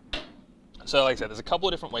powerful. So like I said, there's a couple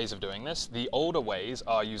of different ways of doing this. The older ways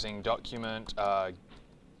are using document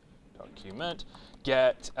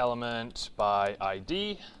get element by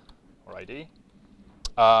ID, or ID,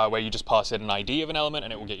 where you just pass it an ID of an element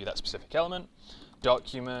and it will get you that specific element.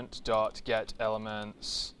 Document.get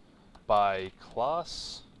elements by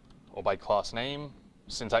class or by class name.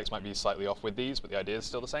 Syntax might be slightly off with these, but the idea is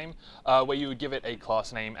still the same, where you would give it a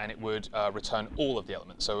class name and it would return all of the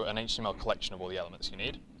elements, so an HTML collection of all the elements you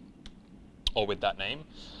need, or with that name.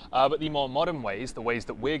 But the more modern ways, the ways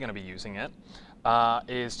that we're going to be using it,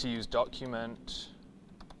 is to use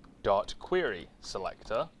document.query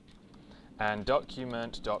selector and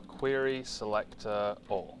document.query selector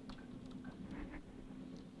all.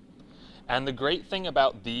 And the great thing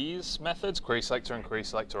about these methods, query selector and query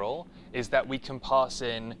selector all, is that we can pass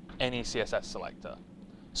in any CSS selector.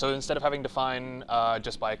 So instead of having to define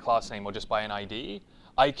just by a class name or just by an ID,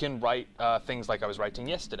 I can write things like I was writing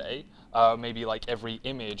yesterday, maybe like every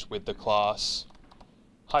image with the class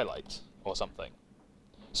highlight or something.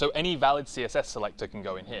 So any valid CSS selector can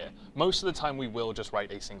go in here. Most of the time we will just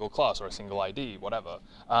write a single class or a single ID, whatever,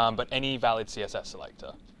 but any valid CSS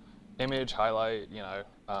selector. Image, highlight, you know,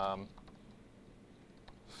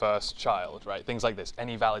 first child, right? Things like this.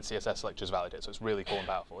 Any valid CSS selector is valid here, so it's really cool and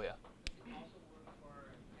powerful, yeah.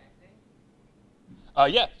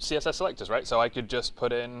 Yeah, CSS selectors, right? So I could just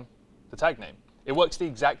put in the tag name. It works the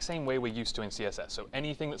exact same way we're used to in CSS. So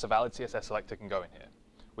anything that's a valid CSS selector can go in here,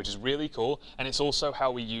 which is really cool. And it's also how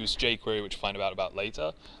we use jQuery, which we'll find out about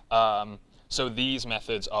later. So these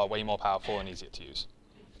methods are way more powerful and easier to use.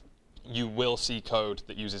 You will see code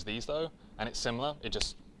that uses these, though, and it's similar. It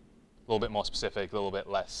just a little bit more specific, a little bit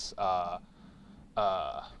less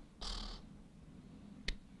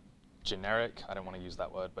generic. I don't want to use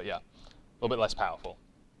that word, but yeah. A little bit less powerful.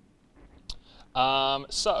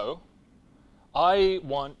 So I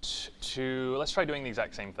want to, let's try doing the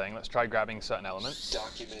exact same thing. Let's try grabbing certain elements.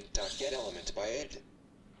 Document.getElement by id.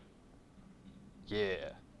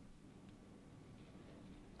 Yeah.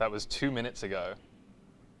 That was 2 minutes ago.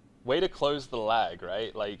 Way to close the lag,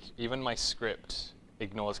 right? Like, even my script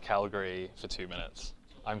ignores Calgary for 2 minutes.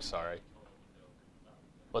 I'm sorry.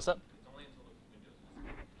 What's that?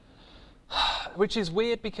 Which is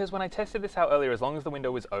weird because when I tested this out earlier, as long as the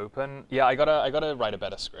window was open, yeah, I gotta write a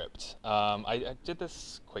better script. I did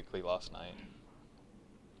this quickly last night.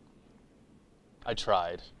 I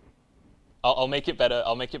tried. I'll make it better.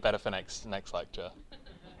 I'll make it better for next lecture.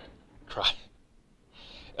 Cry.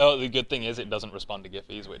 Oh, the good thing is it doesn't respond to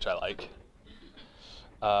Giphies, which I like.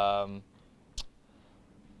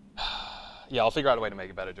 Yeah, I'll figure out a way to make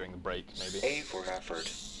it better during the break, maybe. A for effort.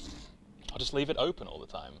 I'll just leave it open all the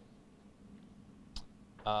time.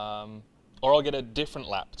 Or I'll get a different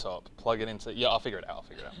laptop, plug it into, yeah, I'll figure it out,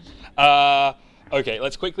 Okay,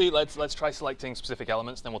 let's try selecting specific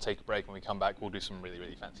elements, then we'll take a break. When we come back, we'll do some really,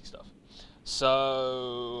 really fancy stuff.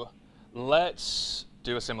 So let's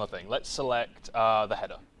do a similar thing. Let's select the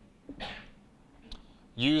header.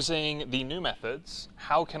 Using the new methods,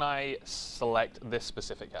 how can I select this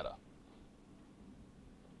specific header?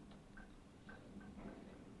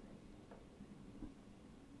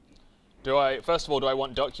 First of all, do I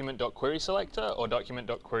want document.querySelector or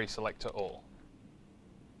document.querySelector all?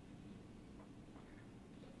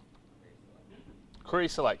 Query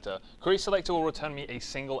selector. Query selector will return me a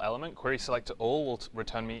single element. Query selector all will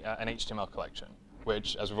return me an HTML collection,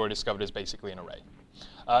 which, as we've already discovered, is basically an array.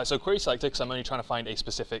 So query selector, because I'm only trying to find a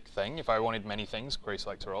specific thing. If I wanted many things, query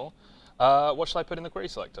selector all. What should I put in the query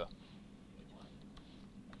selector?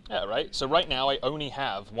 Yeah, right. So right now I only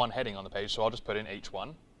have one heading on the page, so I'll just put in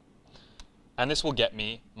h1. And this will get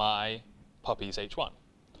me my puppies h1.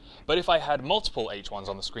 But if I had multiple h1s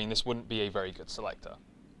on the screen, this wouldn't be a very good selector.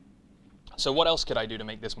 So what else could I do to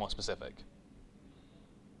make this more specific?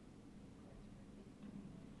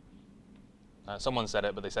 Someone said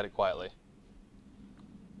it, but they said it quietly.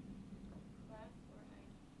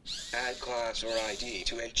 Add class or ID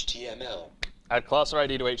to HTML. Add class or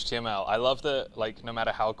ID to HTML. I love that, like, no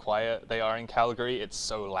matter how quiet they are in Calgary, it's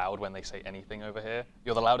so loud when they say anything over here.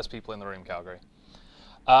 You're the loudest people in the room, Calgary.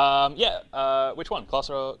 Which one? Class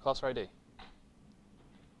or ID?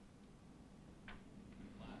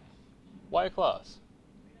 Why a class?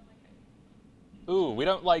 Ooh, we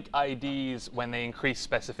don't like IDs when they increase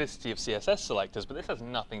specificity of CSS selectors, but this has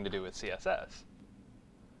nothing to do with CSS.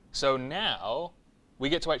 So now we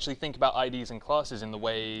get to actually think about IDs and classes in the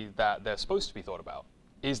way that they're supposed to be thought about.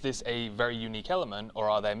 Is this a very unique element, or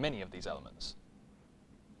are there many of these elements?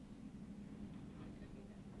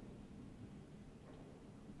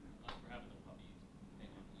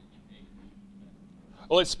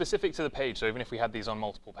 Well, it's specific to the page, so even if we had these on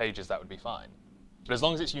multiple pages, that would be fine. But as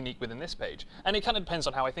long as it's unique within this page. And it kind of depends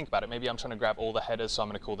on how I think about it. Maybe I'm trying to grab all the headers, so I'm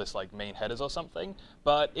going to call this like main headers or something.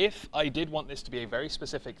 But if I did want this to be a very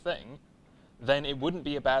specific thing, then it wouldn't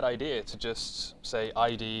be a bad idea to just say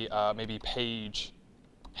ID, maybe page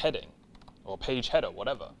heading, or page header,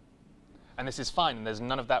 whatever. And this is fine, and there's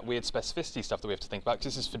none of that weird specificity stuff that we have to think about,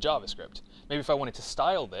 because this is for JavaScript. Maybe if I wanted to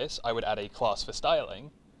style this, I would add a class for styling.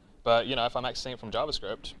 But you know, if I'm accessing it from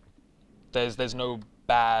JavaScript, there's no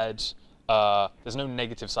bad, there's no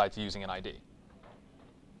negative side to using an ID.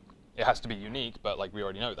 It has to be unique, but like we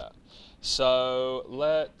already know that. So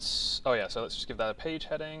let's just give that a page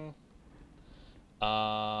heading.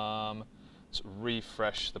 Let's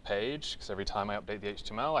refresh the page, because every time I update the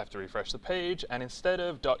HTML, I have to refresh the page. And instead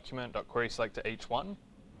of document.querySelector h1,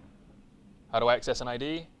 how do I access an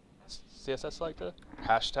ID? CSS selector?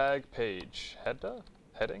 Hashtag page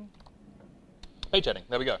heading? Page heading,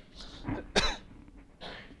 there we go.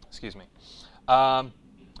 Excuse me. So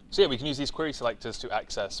yeah, we can use these query selectors to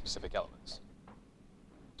access specific elements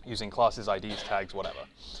using classes, IDs, tags, whatever.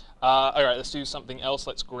 All right, let's do something else.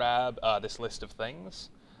 Let's grab this list of things.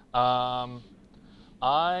 I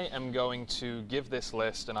am going to give this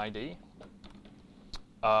list an ID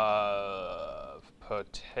of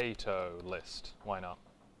potato list. Why not?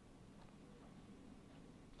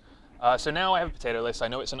 So now I have a potato list. I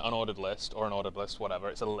know it's an unordered list or an ordered list, whatever.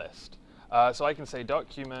 It's a list. So I can say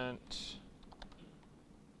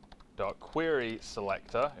document.query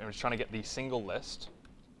selector. I'm just trying to get the single list.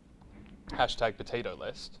 Hashtag potato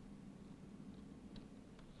list.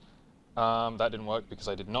 That didn't work because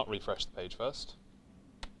I did not refresh the page first.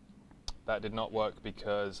 That did not work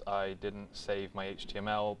because I didn't save my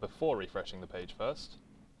HTML before refreshing the page first.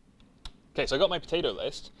 Okay, so I got my potato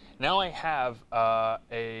list. Now I have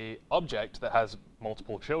a object that has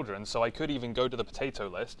multiple children, so I could even go to the potato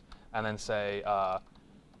list and then say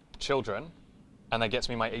children, and that gets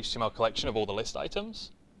me my HTML collection of all the list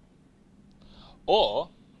items. Or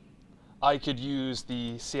I could use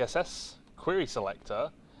the CSS query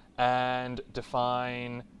selector and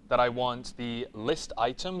define that I want the list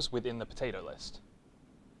items within the potato list.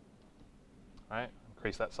 All right,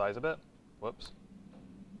 increase that size a bit. Whoops.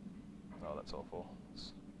 Oh, that's awful.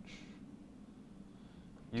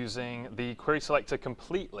 Using the query selector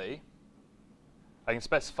completely, I can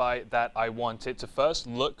specify that I want it to first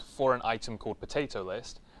look for an item called potato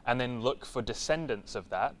list, and then look for descendants of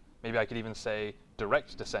that. Maybe I could even say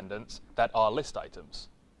direct descendants that are list items.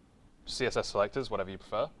 CSS selectors, whatever you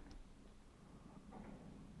prefer.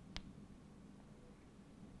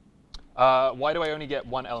 Why do I only get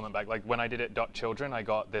one element back? Like when I did it .children, I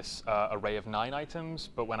got this array of 9 items,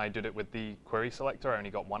 but when I did it with the query selector, I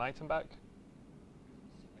only got 1 item back.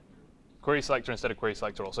 Query selector instead of query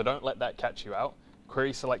selector all. So don't let that catch you out.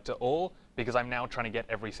 Query selector all, because I'm now trying to get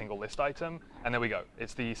every single list item, and there we go.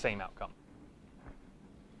 It's the same outcome.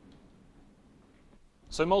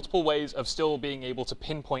 So multiple ways of still being able to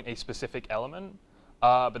pinpoint a specific element,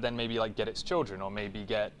 but then maybe like get its children, or maybe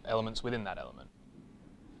get elements within that element.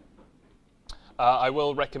 I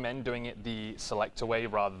will recommend doing it the selector way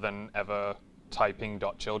rather than ever typing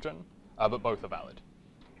 .children, but both are valid.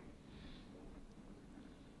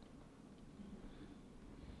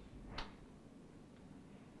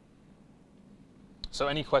 So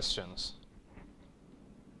any questions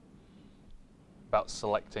about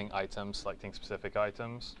selecting items, selecting specific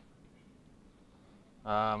items?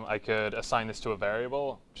 I could assign this to a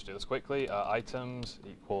variable. Just do this quickly. Items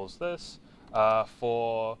equals this.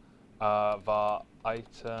 For var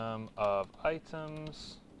item of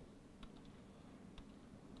items,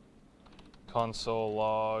 console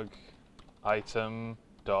log item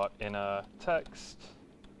dot inner text.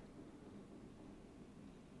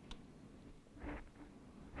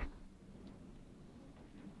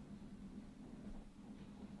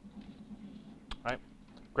 Right.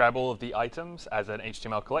 Grab all of the items as an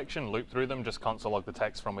HTML collection, loop through them, just console log the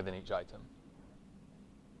text from within each item.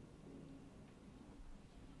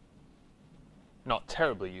 Not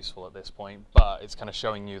terribly useful at this point, but it's kind of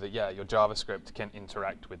showing you that, yeah, your JavaScript can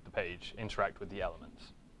interact with the page, interact with the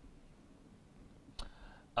elements.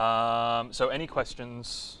 So any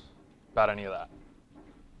questions about any of that?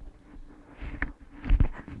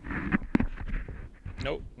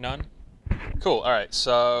 Nope, none? Cool, all right,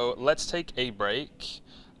 so let's take a break.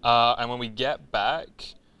 And when we get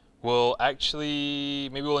back, we'll actually,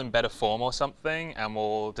 maybe we'll embed a form or something, and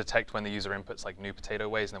we'll detect when the user inputs like new potato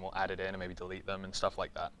ways, and then we'll add it in and maybe delete them and stuff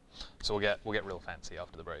like that. So we'll get real fancy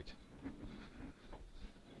after the break.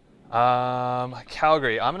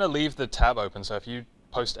 Calgary, I'm going to leave the tab open, so if you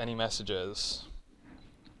post any messages,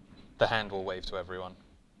 the hand will wave to everyone.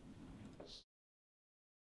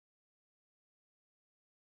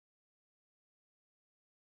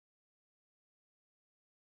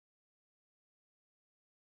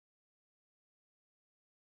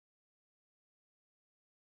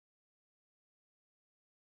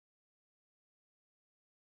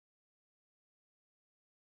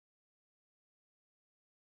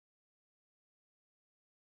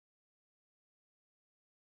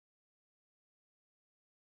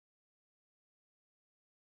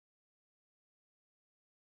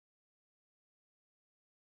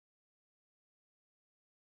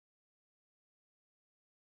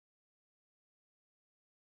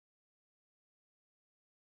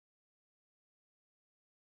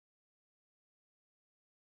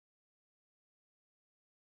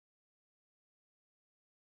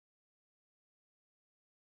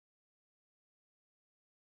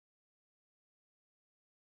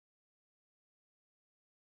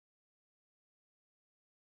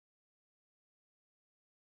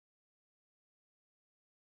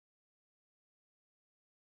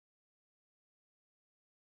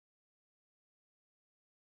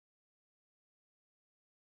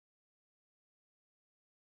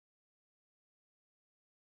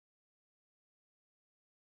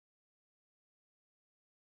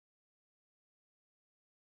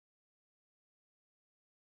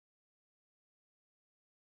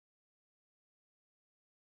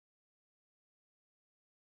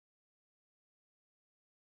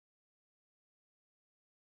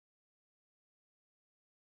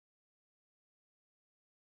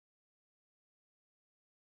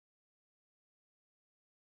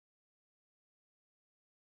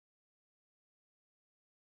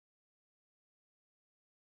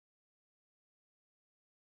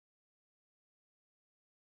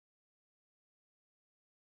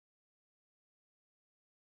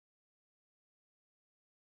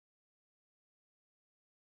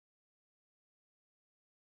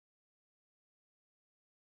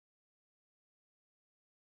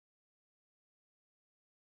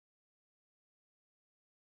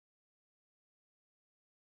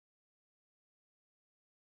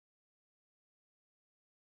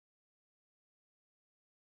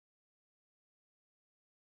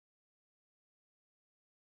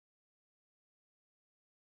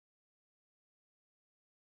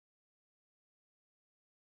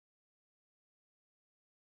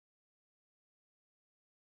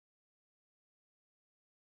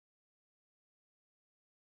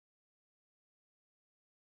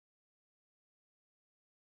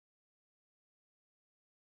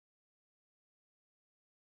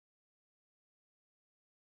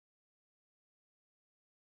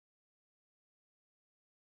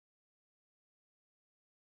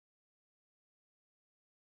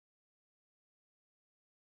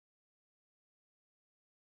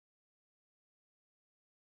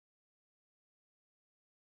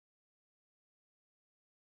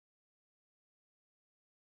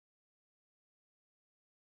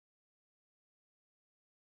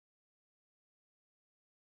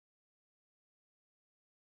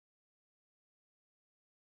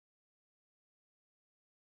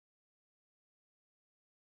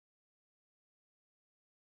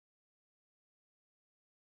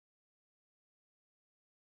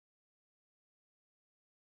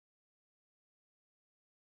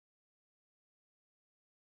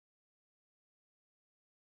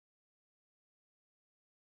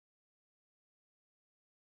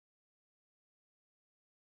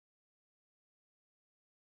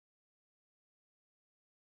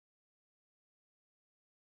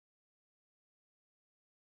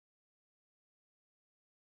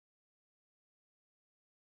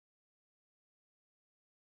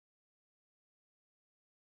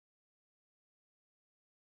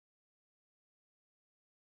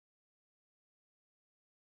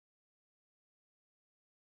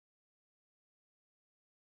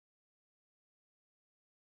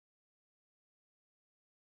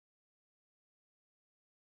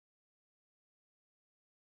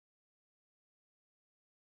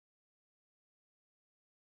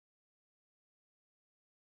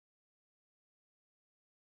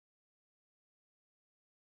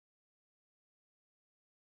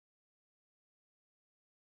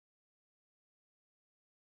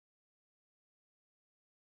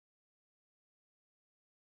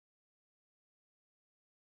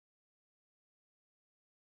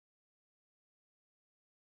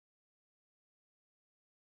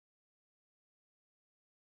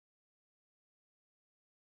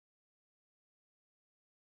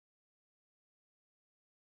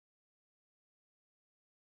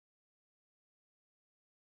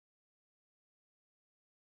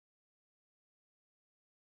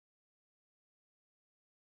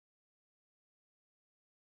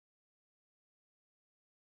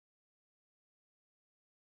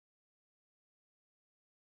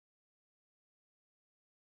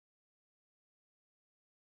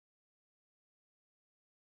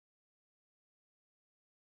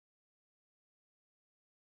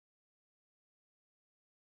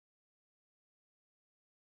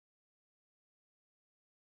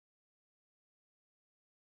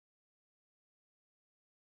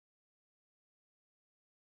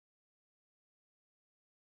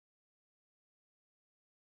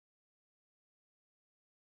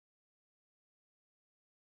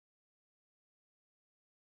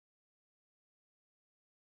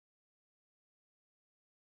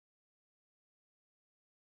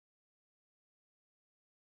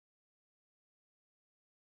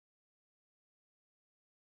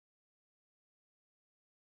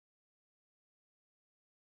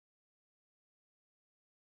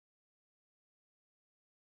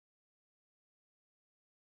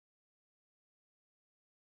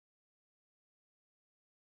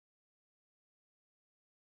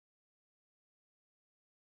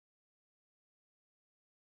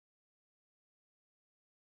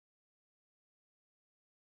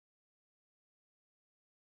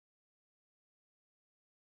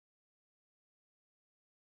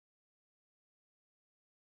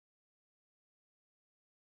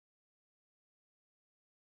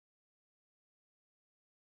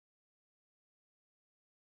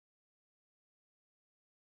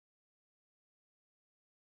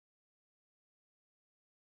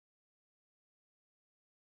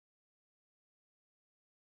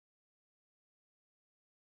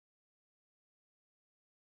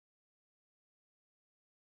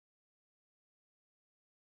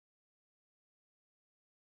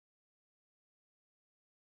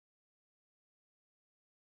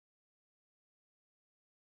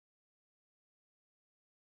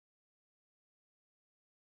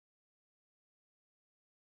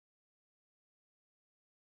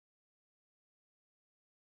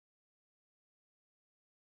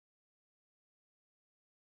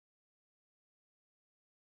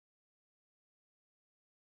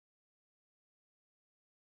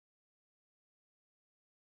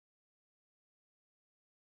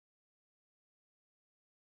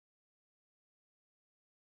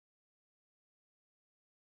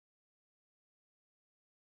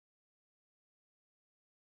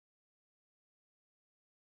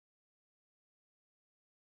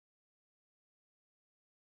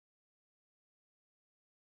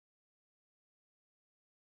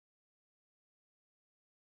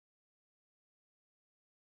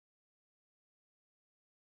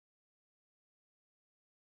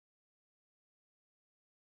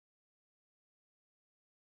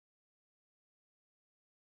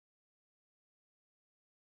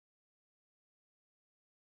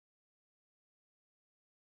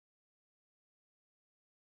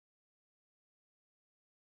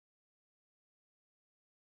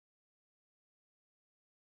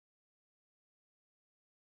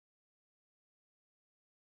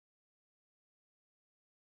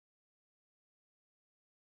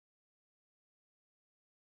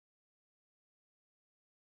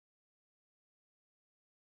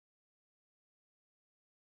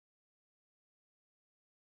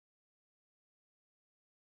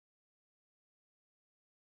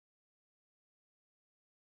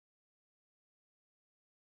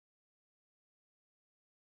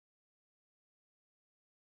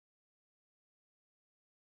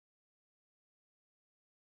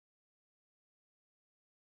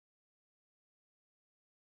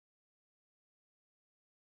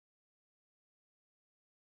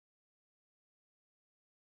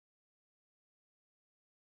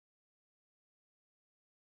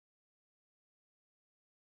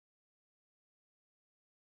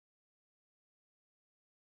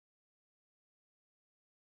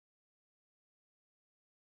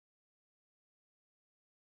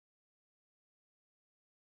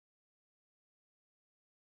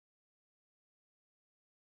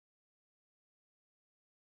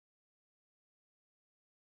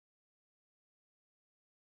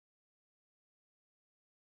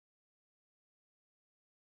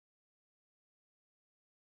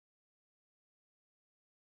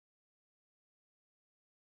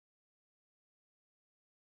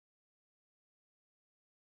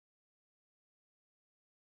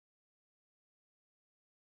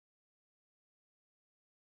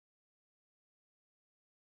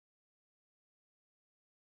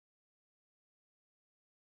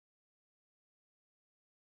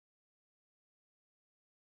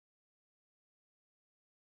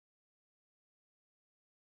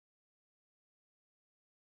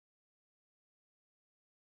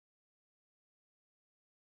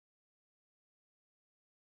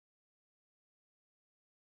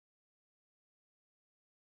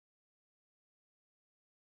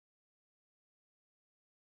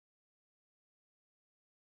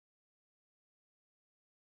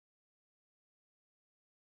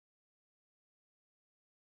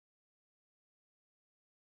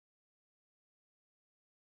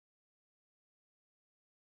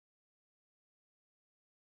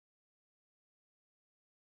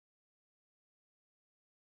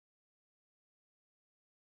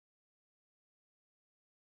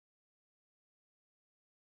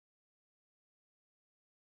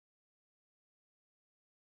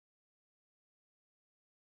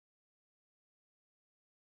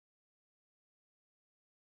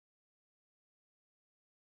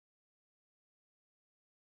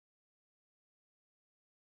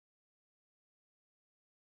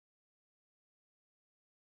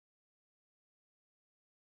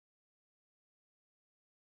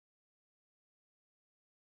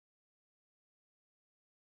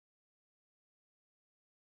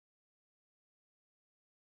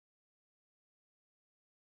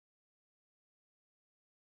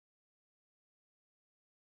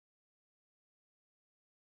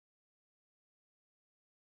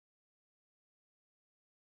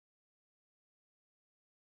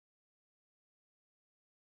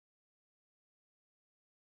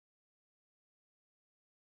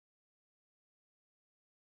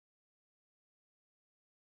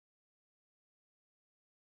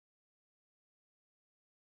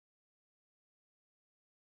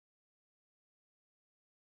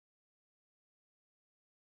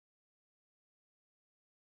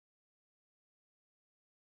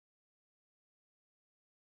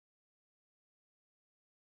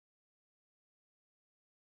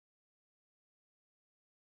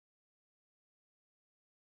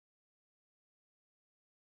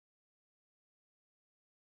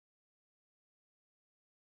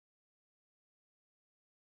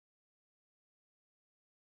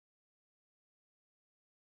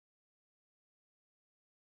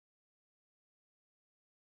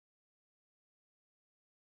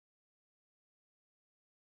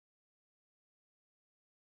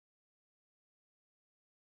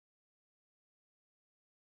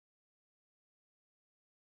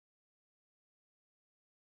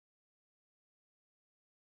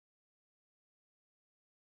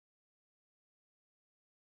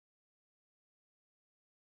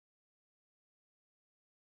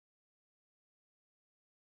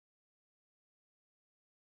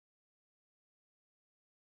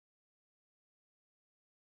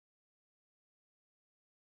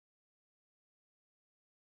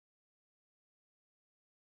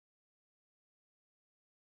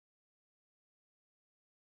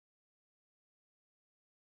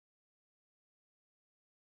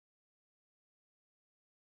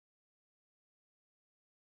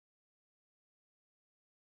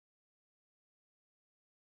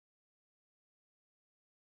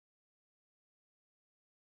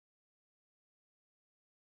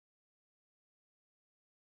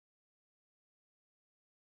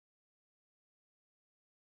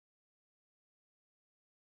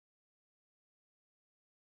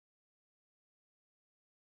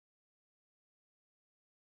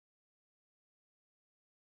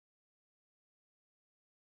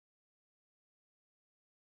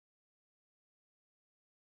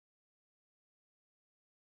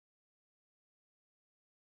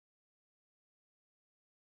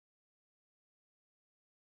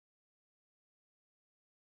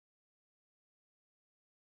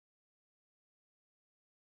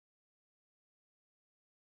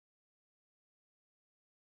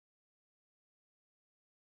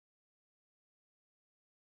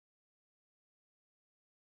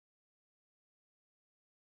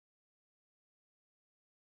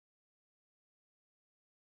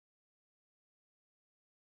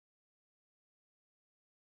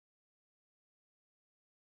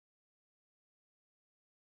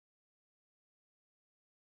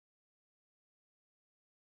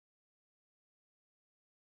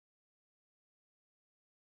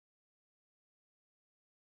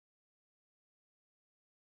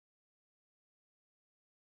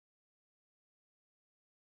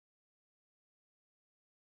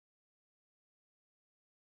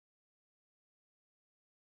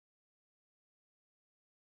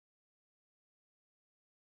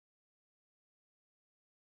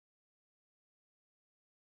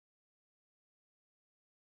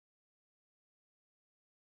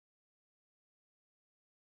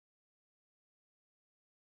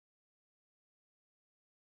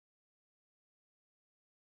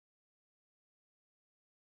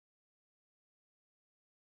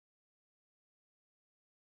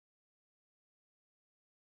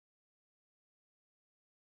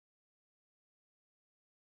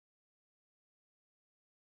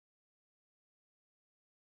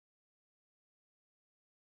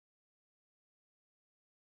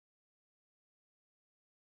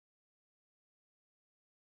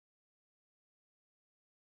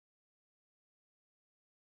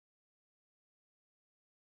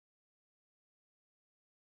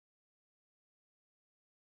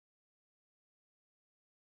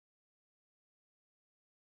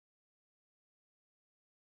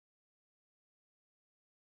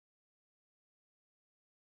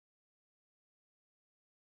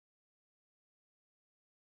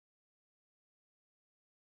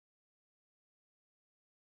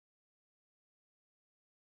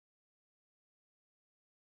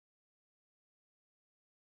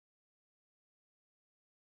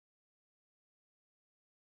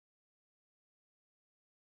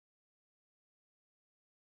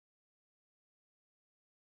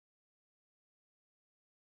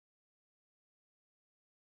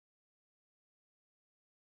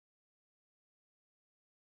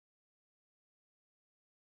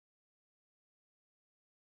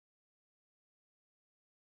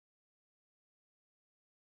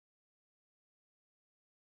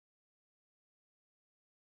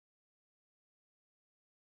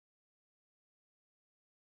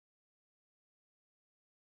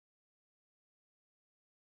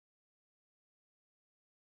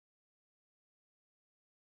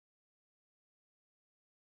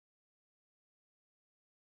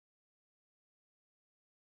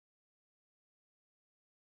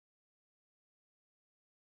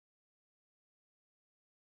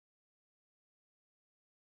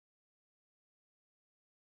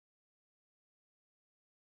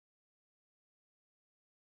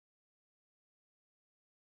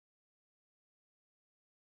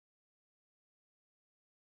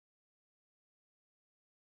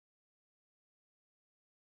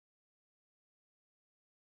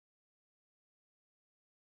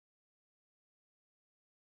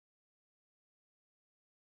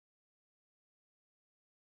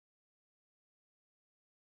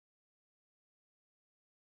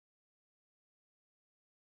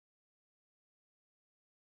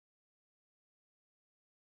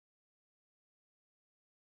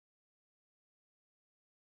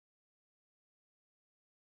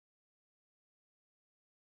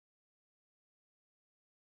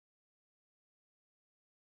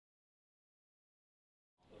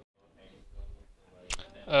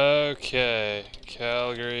 Okay,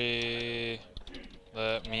 Calgary,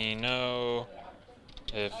 let me know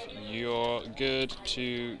if you're good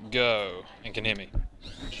to go and can hear me.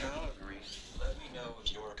 Calgary, let me know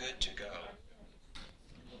if you're good to go.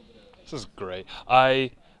 This is great.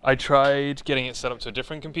 I tried getting it set up to a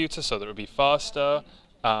different computer so that it would be faster,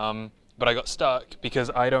 but I got stuck because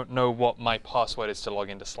I don't know what my password is to log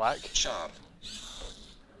into Slack. Chop.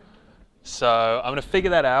 So I'm going to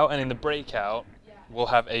figure that out, and in the breakout, we'll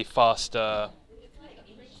have a faster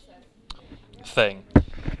thing.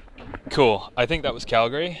 Cool. I think that was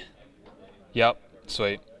Calgary. Yep.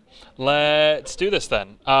 Sweet. Let's do this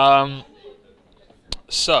then.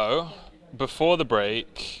 So, before the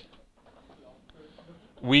break,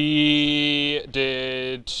 we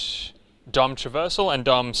did DOM traversal and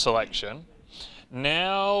DOM selection.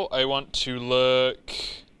 Now I want to look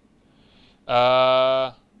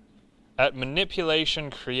at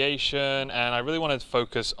manipulation, creation, and I really want to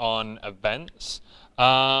focus on events.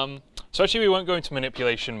 So actually we won't go into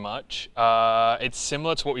manipulation much. It's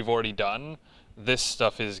similar to what we've already done. This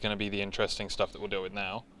stuff is going to be the interesting stuff that we'll deal with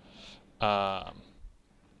now.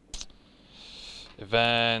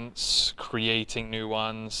 Events, creating new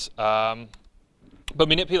ones. But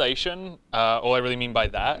manipulation, all I really mean by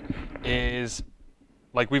that is,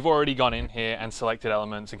 like, we've already gone in here and selected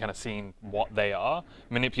elements and kind of seen what they are.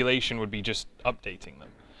 Manipulation would be just updating them.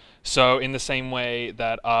 So in the same way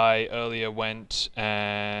that I earlier went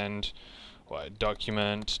and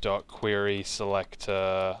document.query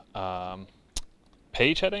selector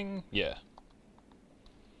page heading? Yeah.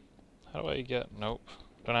 How do I get, nope.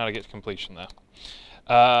 Don't know how to get to completion there.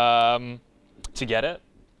 To get it.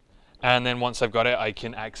 And then once I've got it, I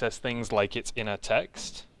can access things like its inner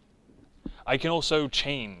text. I can also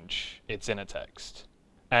change its inner text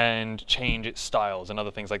and change its styles and other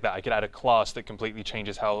things like that. I could add a class that completely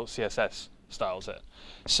changes how CSS styles it.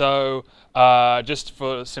 So just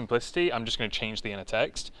for simplicity, I'm just going to change the inner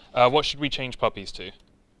text. What should we change puppies to?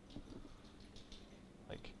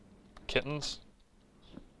 Like kittens?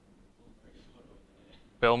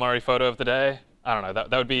 Bill Murray photo of the day? I don't know.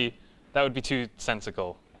 That would be too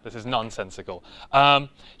sensical. This is nonsensical.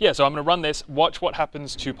 Yeah, so I'm going to run this. Watch what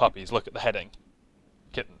happens to puppies. Look at the heading.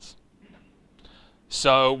 Kittens.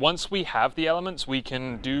 So once we have the elements, we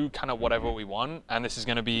can do kind of whatever we want. And this is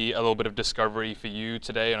going to be a little bit of discovery for you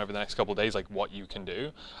today and over the next couple of days, like what you can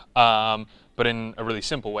do. But in a really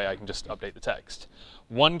simple way, I can just update the text.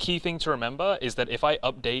 One key thing to remember is that if I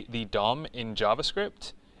update the DOM in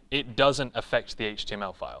JavaScript, it doesn't affect the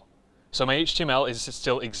HTML file. So my HTML is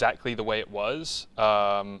still exactly the way it was,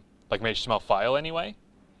 like my HTML file anyway.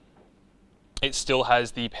 It still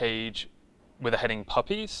has the page with the heading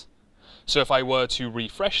puppies. So if I were to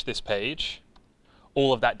refresh this page,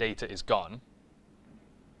 all of that data is gone.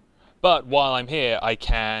 But while I'm here, I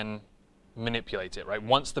can manipulate it, right?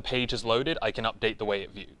 Once the page is loaded, I can update the way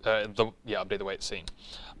it update the way it's seen.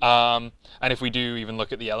 And if we do even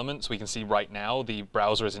look at the elements, we can see right now the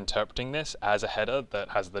browser is interpreting this as a header that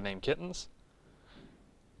has the name kittens.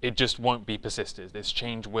 It just won't be persisted. This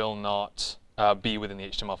change will not be within the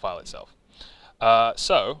HTML file itself.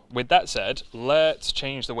 So with that said, let's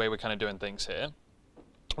change the way we're kind of doing things here.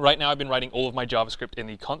 Right now I've been writing all of my JavaScript in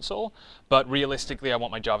the console, but realistically I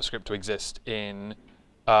want my JavaScript to exist in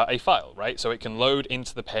a file, right? So it can load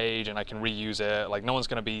into the page and I can reuse it. Like no one's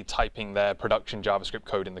going to be typing their production JavaScript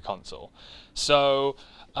code in the console. So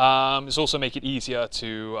this also make it easier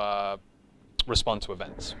to respond to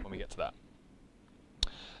events when we get to that.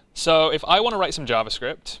 So if I want to write some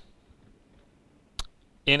JavaScript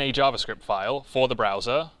in a JavaScript file for the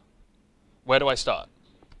browser, where do I start?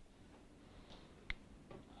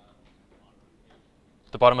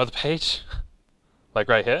 The bottom of the page? Like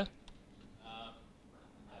right here?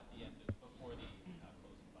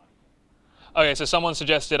 Okay, so someone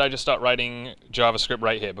suggested I just start writing JavaScript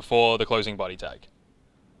right here before the closing body tag.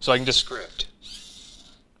 So I can just script.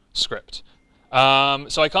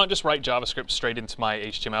 So I can't just write JavaScript straight into my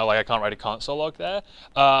HTML, like I can't write a console log there.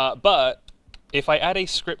 But if I add a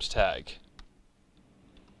script tag,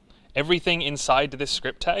 everything inside this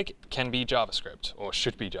script tag can be JavaScript, or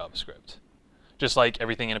should be JavaScript. Just like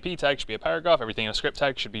everything in a p tag should be a paragraph, everything in a script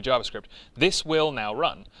tag should be JavaScript. This will now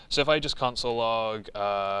run. So if I just console log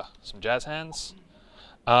some jazz hands,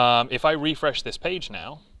 if I refresh this page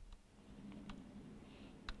now,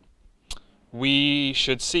 we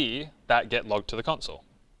should see that get logged to the console.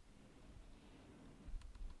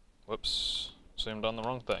 Whoops, zoomed on the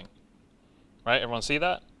wrong thing. Right, everyone see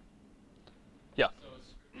that? Yeah. So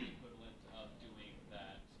it's the equivalent of doing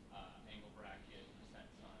that angle bracket, percent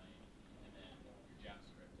sign, and then your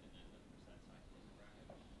JavaScript, and then the percent sign closing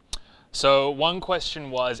bracket. So one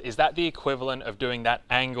question was, is that the equivalent of doing that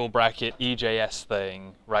angle bracket EJS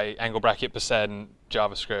thing, right? Angle bracket percent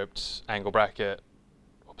JavaScript, angle bracket,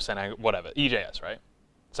 or percent angle, whatever, EJS, right?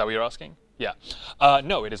 Is that what you're asking? Yeah.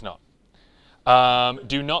 No, it is not.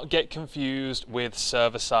 Do not get confused with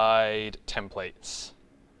server-side templates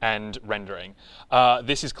and rendering.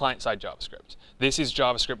 This is client-side JavaScript. This is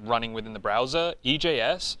JavaScript running within the browser.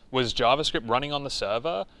 EJS was JavaScript running on the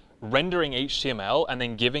server, rendering HTML, and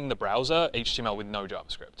then giving the browser HTML with no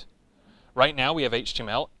JavaScript. Right now we have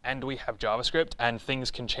HTML and we have JavaScript, and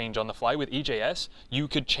things can change on the fly. With EJS, you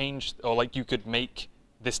could change, or like you could make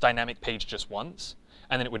this dynamic page just once,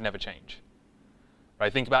 and then it would never change.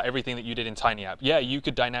 Right? Think about everything that you did in TinyApp. Yeah, you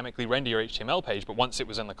could dynamically render your HTML page, but once it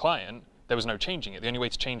was in the client, there was no changing it. The only way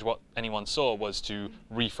to change what anyone saw was to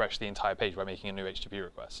refresh the entire page by making a new HTTP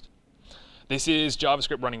request. This is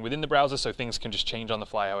JavaScript running within the browser, so things can just change on the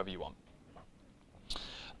fly however you want.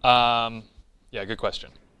 Yeah, good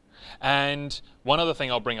question. And one other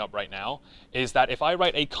thing I'll bring up right now is that if I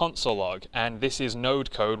write a console log and this is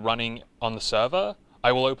Node code running on the server,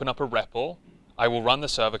 I will open up a REPL, I will run the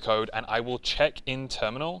server code, and I will check in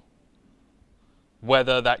terminal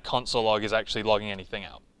whether that console log is actually logging anything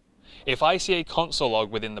out. If I see a console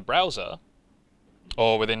log within the browser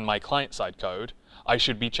or within my client-side code, I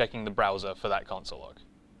should be checking the browser for that console log.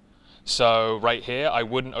 So right here, I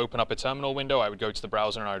wouldn't open up a terminal window. I would go to the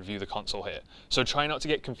browser and I would view the console here. So try not to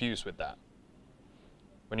get confused with that.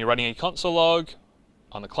 When you're running a console log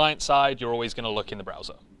on the client side, you're always going to look in the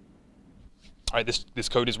browser. All right, this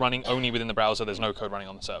code is running only within the browser. There's no code running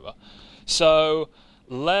on the server. So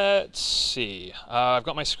let's see. I've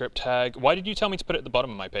got my script tag. Why did you tell me to put it at the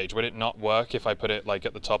bottom of my page? Would it not work if I put it like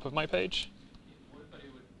at the top of my page?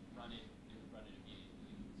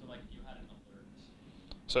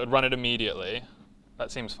 So it would run it immediately. That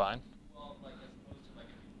seems fine. Well, like as opposed to like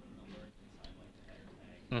if you put an alert inside like the header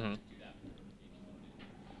tag, do that for each loaded.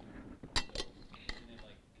 And then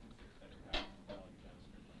like consider better practice like JavaScript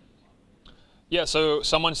on the top. Yeah, so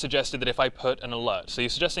someone suggested that if I put an alert. So you're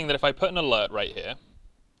suggesting that if I put an alert right here,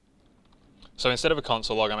 so instead of a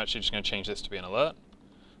console log, I'm actually just going to change this to be an alert,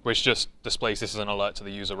 which just displays this as an alert to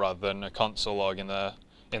the user rather than a console log in the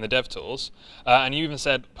DevTools. And you even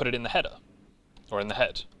said put it in the header. Or in the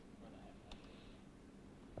head,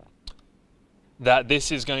 that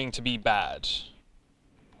this is going to be bad.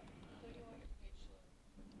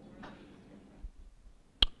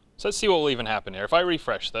 So let's see what will even happen here. If I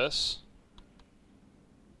refresh this,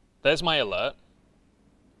 there's my alert.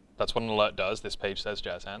 That's what an alert does. This page says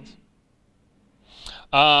Jazz Hands.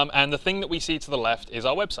 And the thing that we see to the left is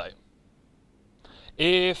our website.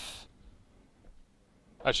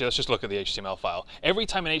 Actually, let's just look at the HTML file. Every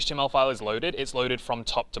time an HTML file is loaded, it's loaded from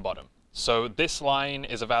top to bottom. So this line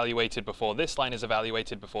is evaluated before this line is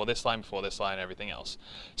evaluated before this line, everything else.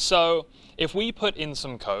 So if we put in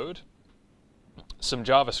some code, some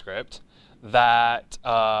JavaScript, that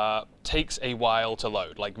takes a while to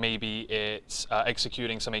load, like maybe it's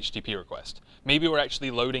executing some HTTP request. Maybe we're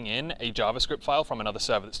actually loading in a JavaScript file from another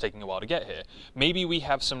server that's taking a while to get here. Maybe we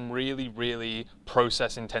have some really, really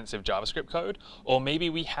process-intensive JavaScript code, or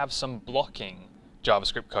maybe we have some blocking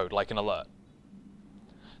JavaScript code, like an alert.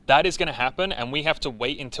 That is going to happen, and we have to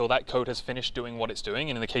wait until that code has finished doing what it's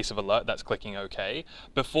doing, and in the case of alert, that's clicking OK,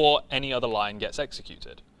 before any other line gets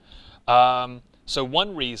executed. So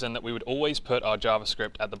one reason that we would always put our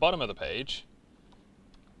JavaScript at the bottom of the page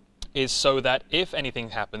is so that if anything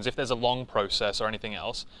happens, if there's a long process or anything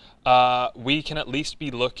else, we can at least be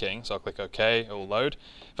looking. So I'll click OK, it will load.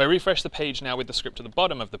 If I refresh the page now with the script at the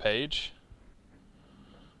bottom of the page,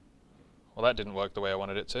 well, that didn't work the way I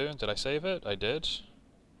wanted it to. Did I save it? I did.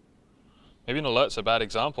 Maybe an alert's a bad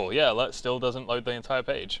example. Yeah, alert still doesn't load the entire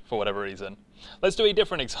page for whatever reason. Let's do a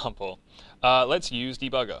different example. Let's use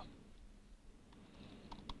debugger.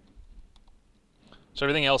 So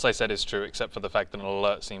everything else I said is true, except for the fact that an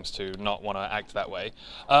alert seems to not want to act that way.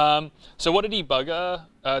 So what a debugger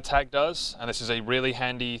tag does, and this is a really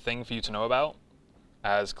handy thing for you to know about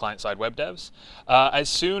as client-side web devs, as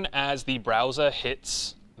soon as the browser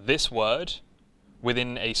hits this word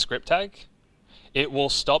within a script tag, it will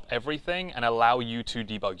stop everything and allow you to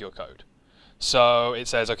debug your code. So it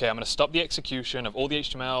says, okay, I'm going to stop the execution of all the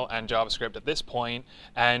HTML and JavaScript at this point,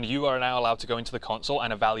 and you are now allowed to go into the console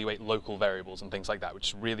and evaluate local variables and things like that, which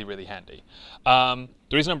is really, really handy. The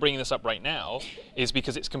reason I'm bringing this up right now is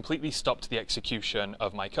because it's completely stopped the execution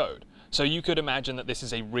of my code. So you could imagine that this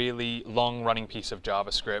is a really long-running piece of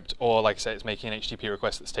JavaScript, or like I say, it's making an HTTP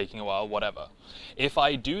request that's taking a while, whatever. If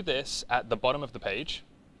I do this at the bottom of the page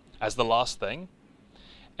as the last thing,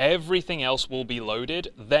 everything else will be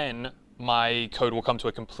loaded, then my code will come to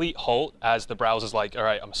a complete halt as the browser's like, all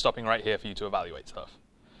right, I'm stopping right here for you to evaluate stuff.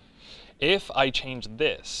 If I change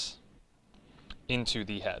this into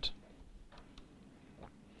the head,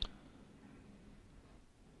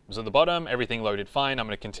 was at the bottom, everything loaded fine. I'm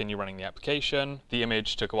going to continue running the application. The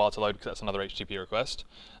image took a while to load because that's another HTTP request.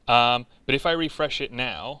 But if I refresh it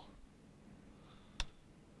now,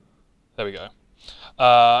 there we go.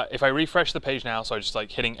 If I refresh the page now, so I'm just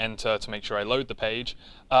like hitting enter to make sure I load the page,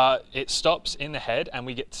 it stops in the head and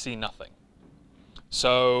we get to see nothing.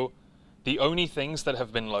 So the only things that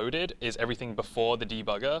have been loaded is everything before the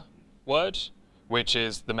debugger word, which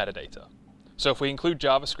is the metadata. So if we include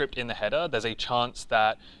JavaScript in the header, there's a chance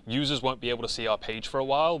that users won't be able to see our page for a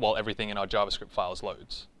while everything in our JavaScript files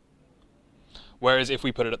loads. Whereas if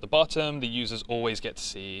we put it at the bottom, the users always get to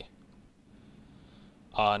see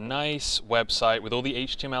our nice website with all the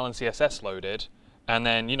HTML and CSS loaded, and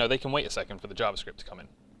then they can wait a second for the JavaScript to come in.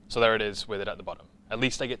 So there it is with it at the bottom. At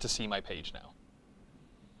least I get to see my page now.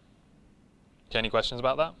 Okay, any questions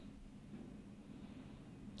about that?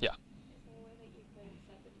 Yeah. Is there a way that you can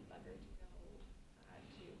set the debugger to go to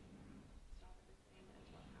stop everything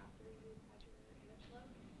until after you've had your image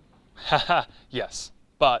load? Yes,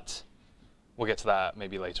 but we'll get to that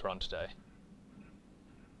maybe later on today.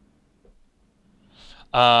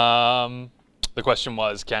 The question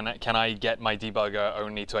was, can I get my debugger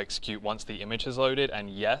only to execute once the image is loaded? And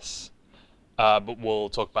yes, but we'll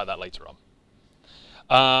talk about that later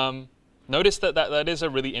on. Notice that is a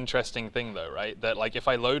really interesting thing though, right? That like if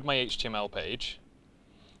I load my HTML page,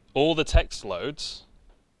 all the text loads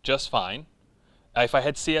just fine. If I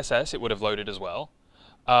had CSS, it would have loaded as well.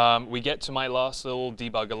 We get to my last little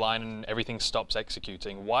debugger line and everything stops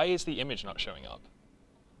executing. Why is the image not showing up?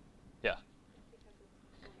 Yeah.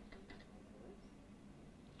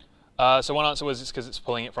 So one answer was it's because it's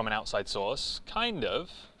pulling it from an outside source. Kind of.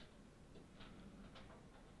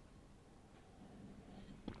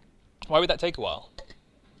 Why would that take a while?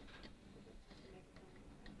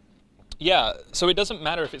 Yeah, so it doesn't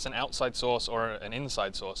matter if it's an outside source or an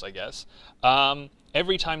inside source, I guess.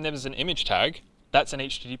 Every time there's an image tag, that's an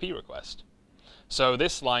HTTP request. So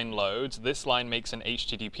this line loads, this line makes an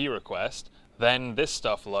HTTP request, then this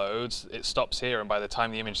stuff loads, it stops here, and by the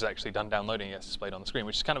time the image is actually done downloading, it gets displayed on the screen,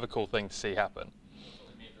 which is kind of a cool thing to see happen.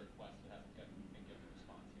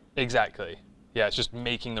 Exactly. Yeah, it's just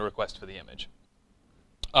making the request for the image.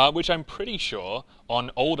 Which I'm pretty sure on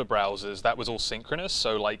older browsers that was all synchronous,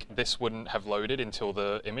 so like this wouldn't have loaded until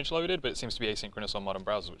the image loaded, but it seems to be asynchronous on modern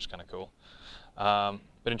browsers, which is kind of cool. But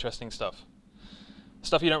interesting stuff.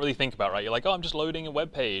 Stuff you don't really think about, right? You're like, oh, I'm just loading a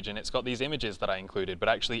web page and it's got these images that I included, but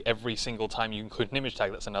actually every single time you include an image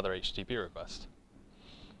tag, that's another HTTP request.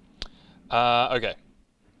 Okay.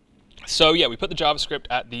 So yeah, we put the JavaScript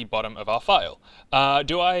at the bottom of our file.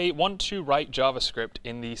 Do I want to write JavaScript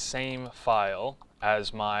in the same file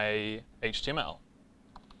as my HTML?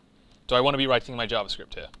 Do I want to be writing my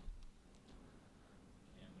JavaScript here?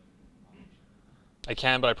 I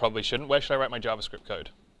can, but I probably shouldn't. Where should I write my JavaScript code?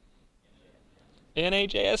 In a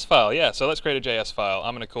JS file, yeah. So let's create a JS file.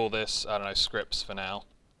 I'm going to call this, I don't know, scripts for now.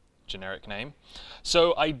 Generic name.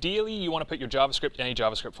 So ideally, you want to put your JavaScript in a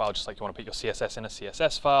JavaScript file, just like you want to put your CSS in a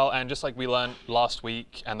CSS file. And just like we learned last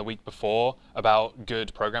week and the week before about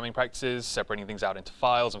good programming practices, separating things out into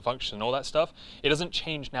files and functions and all that stuff, it doesn't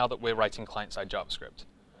change now that we're writing client-side JavaScript.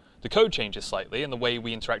 The code changes slightly and the way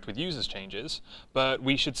we interact with users changes, but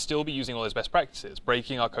we should still be using all those best practices,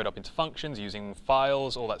 breaking our code up into functions, using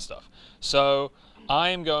files, all that stuff. So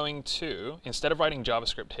I'm going to, instead of writing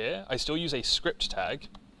JavaScript here, I still use a script tag,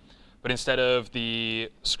 but instead of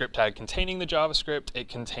the script tag containing the JavaScript, it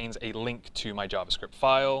contains a link to my JavaScript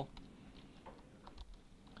file,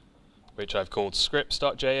 which I've called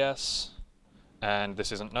scripts.js, and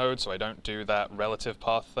this isn't Node, so I don't do that relative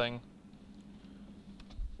path thing.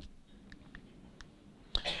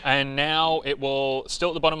 And now it will, still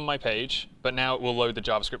at the bottom of my page, but now it will load the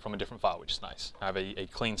JavaScript from a different file, which is nice. I have a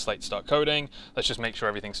clean slate to start coding. Let's just make sure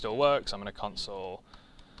everything still works. I'm going to console.log.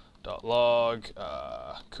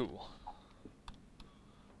 Cool.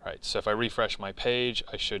 Right, so if I refresh my page,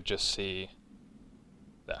 I should just see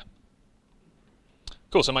there.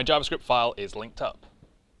 Cool, so my JavaScript file is linked up.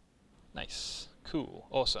 Nice. Cool.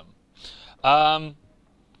 Awesome.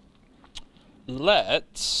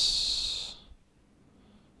 Let's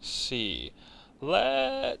see.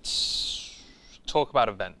 Let's talk about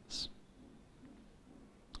events.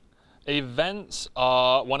 Events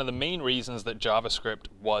are one of the main reasons that JavaScript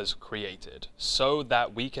was created, so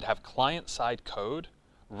that we could have client-side code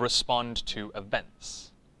respond to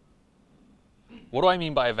events. What do I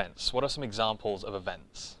mean by events? What are some examples of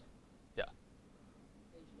events? Yeah.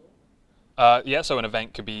 Yeah, so an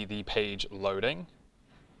event could be the page loading.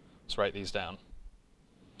 Let's write these down.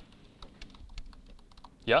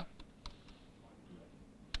 Yeah?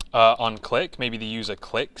 On click, maybe the user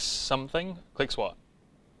clicks something. Clicks what?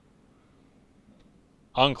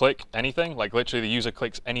 On click anything, like literally the user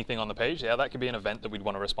clicks anything on the page. Yeah, that could be an event that we'd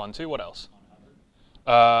want to respond to. What else?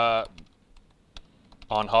 On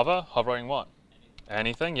hover, hovering what?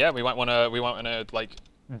 Anything. Yeah, we might want to like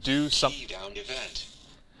do some Key down event.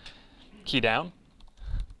 Key down.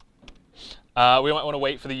 We might want to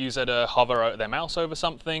wait for the user to hover their mouse over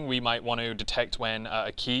something. We might want to detect when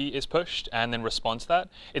a key is pushed and then respond to that.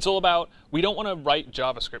 It's all about, we don't want to write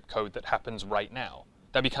JavaScript code that happens right now.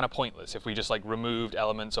 That'd be kind of pointless if we just like removed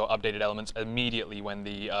elements or updated elements immediately when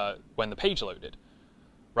the page loaded,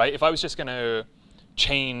 right? If I was just going to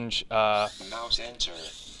change Mouse enter.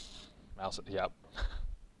 mouse, yep.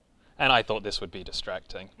 And I thought this would be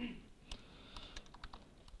distracting.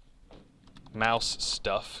 Mouse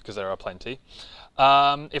stuff, because there are plenty.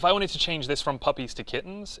 If I wanted to change this from puppies to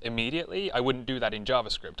kittens immediately, I wouldn't do that in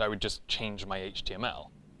JavaScript. I would just change my HTML.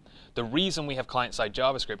 The reason we have client-side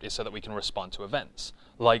JavaScript is so that we can respond to events,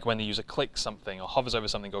 like when the user clicks something or hovers over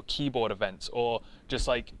something, or keyboard events, or just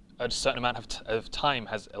like a certain amount of time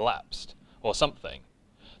has elapsed or something.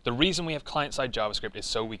 The reason we have client-side JavaScript is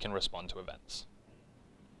so we can respond to events.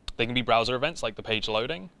 They can be browser events like the page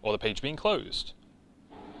loading or the page being closed.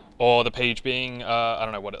 Or the page being, I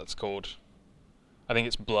don't know what it's called. I think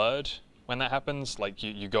it's blurred when that happens. Like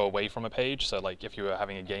you go away from a page. So like if you were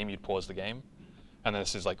having a game, you'd pause the game. And then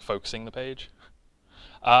this is like focusing the page.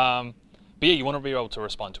 But yeah, you want to be able to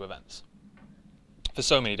respond to events for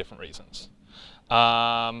so many different reasons.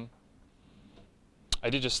 I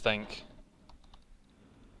did just think,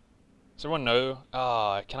 does everyone know,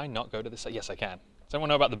 can I not go to this? Yes, I can. Does everyone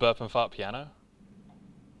know about the burp and fart piano?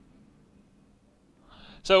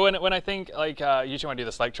 So when I think, like, usually when I do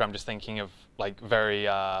this lecture, I'm just thinking of like very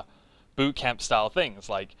boot camp style things,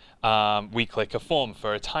 like we click a form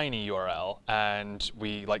for a tiny URL and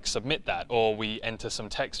we like submit that, or we enter some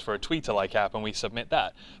text for a Twitter-like app and we submit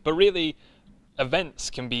that. But really,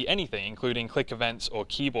 events can be anything, including click events or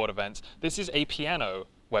keyboard events. This is a piano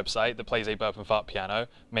website that plays a burp and fart piano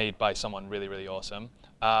made by someone really, really awesome.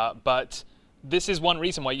 But this is one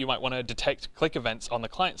reason why you might want to detect click events on the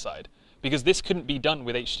client side. Because this couldn't be done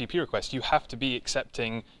with HTTP requests. You have to be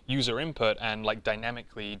accepting user input and like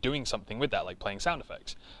dynamically doing something with that, like playing sound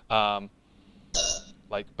effects,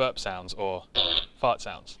 like burp sounds or fart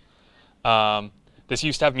sounds. This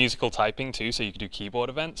used to have musical typing too, so you could do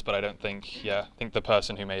keyboard events, but I don't think, I think the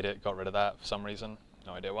person who made it got rid of that for some reason.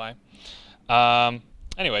 No idea why.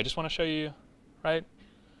 Anyway, I just want to show you, right,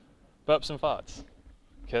 burps and farts,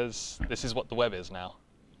 because this is what the web is now.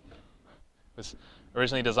 It was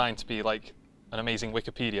originally designed to be like an amazing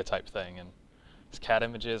Wikipedia type thing, and it's cat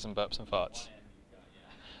images and burps and farts.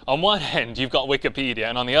 On one end, you've got Wikipedia,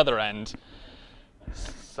 and on the other end,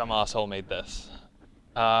 some asshole made this.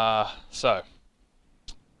 But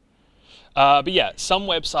yeah, some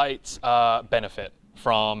websites benefit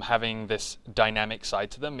from having this dynamic side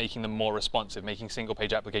to them, making them more responsive, making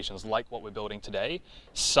single-page applications like what we're building today.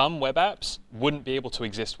 Some web apps wouldn't be able to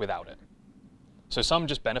exist without it. So some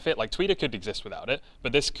just benefit, like Twitter could exist without it,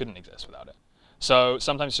 but this couldn't exist without it. So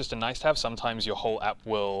sometimes it's just a nice to have, sometimes your whole app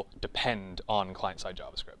will depend on client-side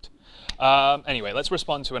JavaScript. Anyway, let's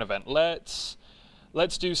respond to an event. Let's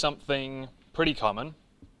do something pretty common.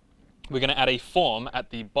 We're going to add a form at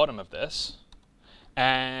the bottom of this,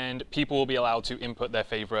 and people will be allowed to input their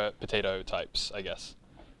favorite potato types, I guess.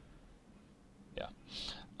 Yeah.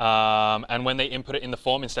 And when they input it in the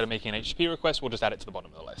form, instead of making an HTTP request, we'll just add it to the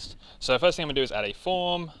bottom of the list. So first thing I'm going to do is add a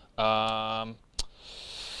form.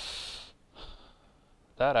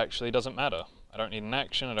 That actually doesn't matter. I don't need an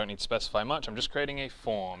action. I don't need to specify much. I'm just creating a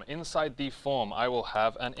form. Inside the form, I will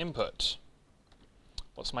have an input.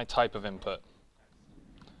 What's my type of input?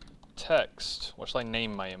 Text. What shall I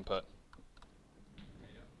name my input?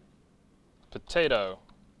 Potato.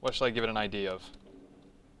 What shall I give it an ID of?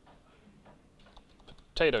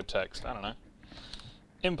 Potato text. I don't know.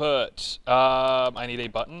 Input. I need a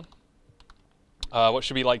button. What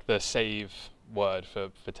should be like the save word for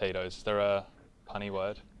potatoes? Is there a punny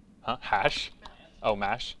word? Huh? Hash? Oh,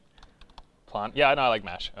 mash. Plant. Yeah, no, I like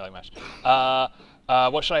mash. I like mash.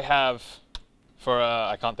 What should I have for?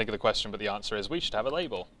 I can't think of the question, but the answer is we should have a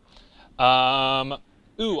label.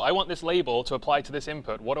 Ooh, I want this label to apply to this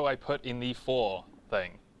input. What do I put in the for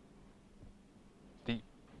thing? The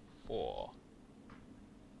for.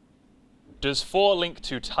 Does for link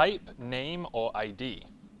to type, name, or ID?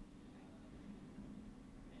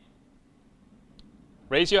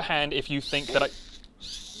 Raise your hand if you think that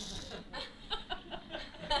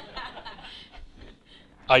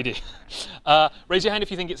ID. Raise your hand if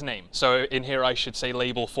you think it's name. So in here I should say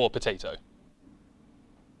label for potato.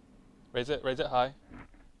 Raise it high.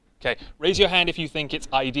 Okay, raise your hand if you think it's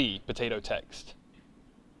ID, potato text.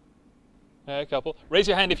 A couple. Raise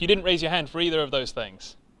your hand if you didn't raise your hand for either of those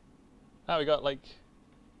things. Oh, we got like,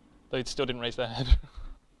 they still didn't raise their hand.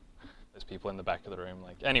 There's people in the back of the room.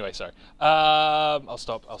 Like, anyway, sorry. I'll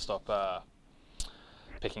stop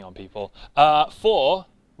picking on people. 4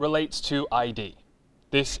 relates to ID.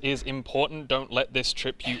 This is important. Don't let this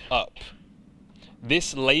trip you up.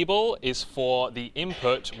 This label is for the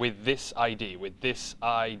input with this ID,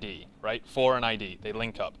 right? For an ID, they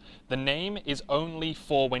link up. The name is only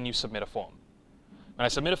for when you submit a form. When I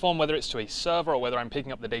submit a form, whether it's to a server or whether I'm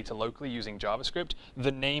picking up the data locally using JavaScript,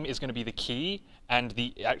 the name is going to be the key and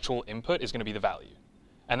the actual input is going to be the value.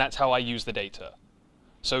 And that's how I use the data.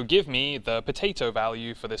 So give me the potato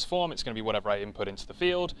value for this form. It's going to be whatever I input into the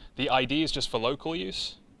field. The ID is just for local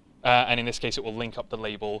use. And in this case, it will link up the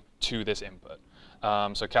label to this input.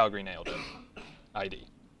 So Calgary nailed it. ID.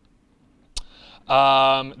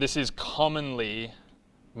 This is commonly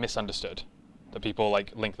misunderstood, that people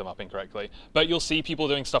like link them up incorrectly. But you'll see people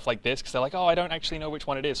doing stuff like this because they're like, oh, I don't actually know which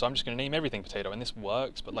one it is, so I'm just going to name everything potato. And this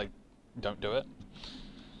works, but like, don't do it.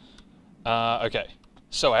 OK,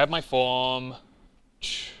 so I have my form.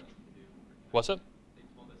 What's it?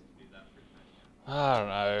 I don't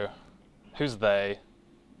know. Who's they?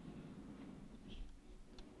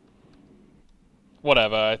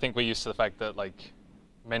 Whatever, I think we're used to the fact that like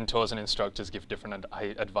mentors and instructors give different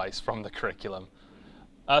advice from the curriculum.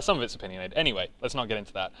 Some of it's opinionated. Anyway, let's not get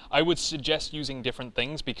into that. I would suggest using different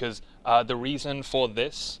things because the reason for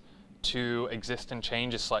this to exist and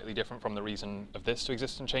change is slightly different from the reason of this to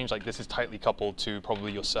exist and change. Like this is tightly coupled to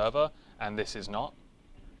probably your server, and this is not.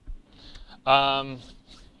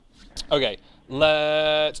 Okay,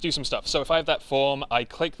 let's do some stuff. So if I have that form, I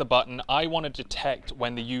click the button. I want to detect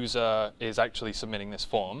when the user is actually submitting this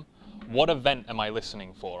form. What event am I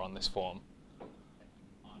listening for on this form?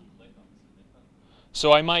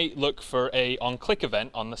 So I might look for a onClick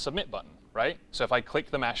event on the submit button, right? So if I click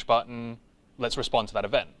the mash button, let's respond to that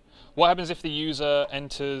event. What happens if the user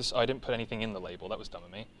enters, oh, I didn't put anything in the label, that was dumb of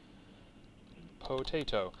me.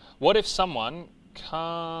 Potato. What if someone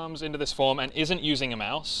comes into this form and isn't using a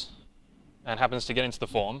mouse and happens to get into the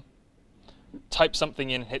form, types something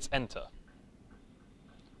in, hits enter?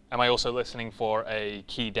 Am I also listening for a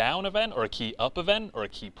key down event or a key up event or a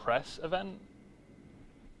key press event?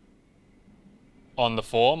 On the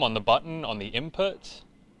form, on the button, on the input?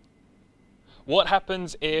 What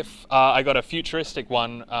happens if I got a futuristic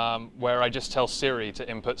one where I just tell Siri to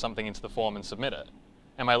input something into the form and submit it?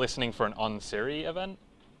 Am I listening for an on Siri event?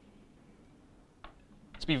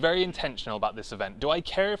 Let's be very intentional about this event. Do I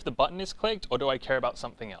care if the button is clicked or do I care about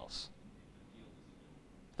something else?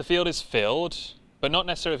 The field is filled, but not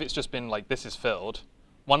necessarily if it's just been like this is filled.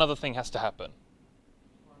 One other thing has to happen.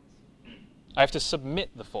 I have to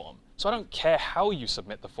submit the form. So I don't care how you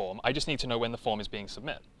submit the form. I just need to know when the form is being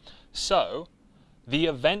submitted. So the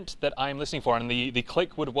event that I'm listening for, and the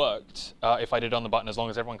click would work if I did it on the button as long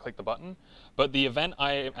as everyone clicked the button. But the event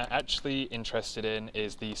I am actually interested in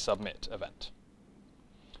is the submit event.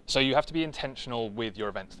 So you have to be intentional with your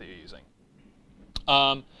events that you're using.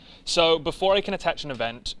 So before I can attach an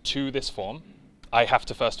event to this form, I have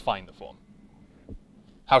to first find the form.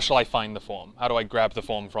 How shall I find the form? How do I grab the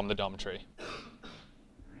form from the DOM tree?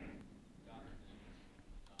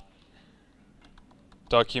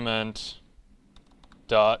 Document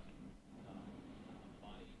dot.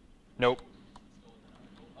 Nope.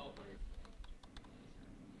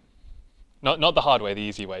 Not the hard way, the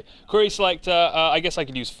easy way. Query selector, I guess I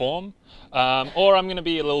could use form. Or I'm going to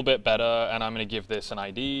be a little bit better, and I'm going to give this an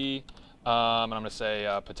ID. And I'm going to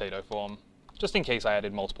say potato form, just in case I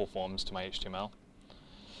added multiple forms to my HTML.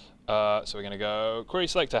 So we're going to go query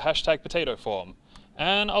selector hashtag potato form.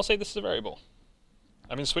 And I'll say this is a variable.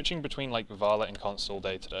 I've been switching between like varlet and const all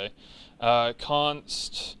day today.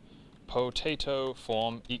 Const potato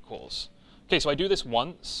form equals. Okay, so I do this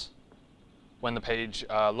once when the page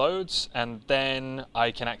loads, and then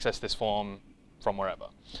I can access this form from wherever.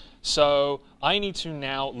 So I need to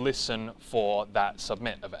now listen for that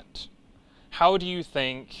submit event. How do you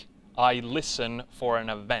think I listen for an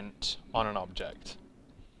event on an object?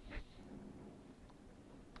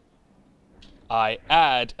 I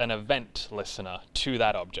add an event listener to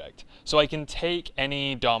that object. So I can take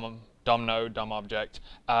any DOM node, DOM object,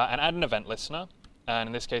 and add an event listener. And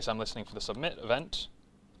in this case, I'm listening for the submit event.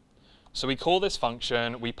 So we call this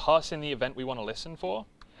function, we pass in the event we want to listen for,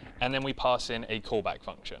 and then we pass in a callback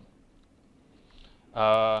function.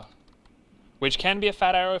 which can be a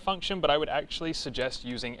fat arrow function, but I would actually suggest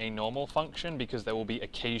using a normal function because there will be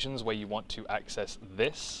occasions where you want to access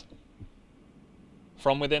this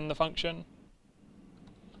from within the function.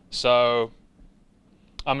 So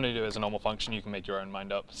I'm going to do it as a normal function. You can make your own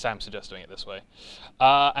mind up. Sam suggests doing it this way.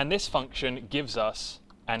 And this function gives us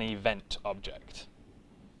an event object.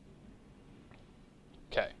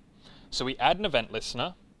 Okay, so we add an event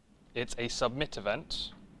listener. It's a submit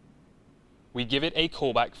event. We give it a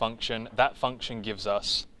callback function. That function gives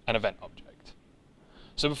us an event object.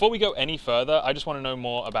 So before we go any further, I just want to know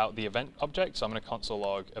more about the event object. So I'm going to console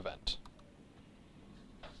log event.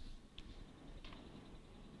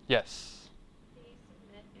 Yes? The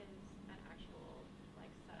submit is an actual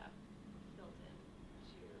setup built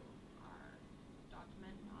into our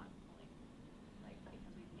document, not only because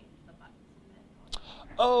we've named the button submit.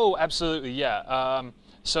 Oh, absolutely, yeah.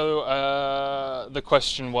 So the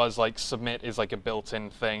question was submit is a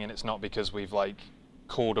built-in thing, and it's not because we've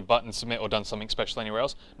called a button submit or done something special anywhere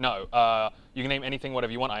else. No, you can name anything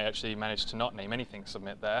whatever you want. I actually managed to not name anything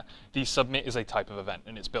submit there. The submit is a type of event,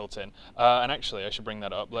 and it's built in. And actually, I should bring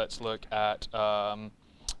that up. Let's look at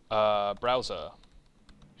browser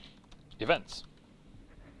events.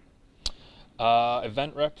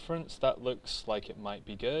 Event reference, that looks like it might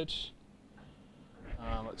be good.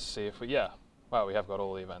 Let's see if we, yeah. Wow, we have got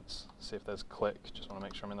all the events. Let's see if there's click. Just want to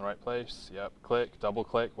make sure I'm in the right place. Yep, click, double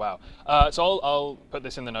click, wow. So I'll put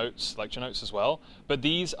this in the notes, lecture notes as well. But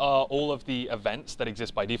these are all of the events that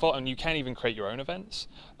exist by default, and you can even create your own events.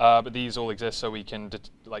 But these all exist so we can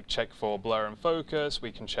check for blur and focus,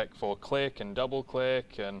 we can check for click and double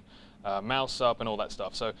click and mouse up and all that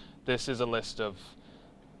stuff. So this is a list of,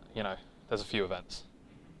 there's a few events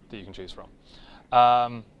that you can choose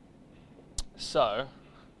from. So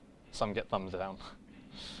some get thumbs down.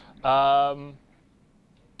 Yeah,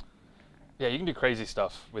 you can do crazy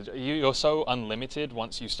stuff. You're so unlimited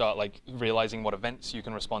once you start realizing what events you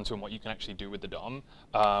can respond to and what you can actually do with the DOM,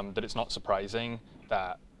 that it's not surprising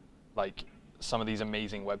that some of these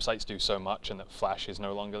amazing websites do so much and that Flash is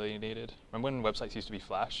no longer needed. Remember when websites used to be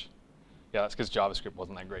Flash? Yeah, that's because JavaScript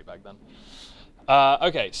wasn't that great back then.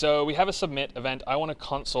 Okay, so we have a submit event. I want to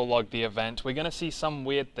console log the event. We're going to see some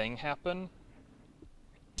weird thing happen.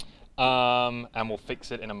 And we'll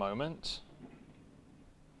fix it in a moment.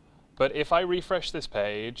 But if I refresh this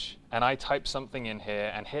page and I type something in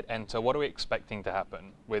here and hit enter, what are we expecting to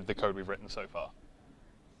happen with the code we've written so far?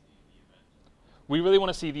 We really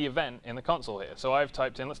want to see the event in the console here. So I've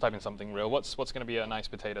typed in, let's type in something real. What's going to be a nice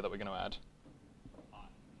potato that we're going to add?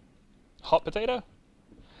 Hot potato?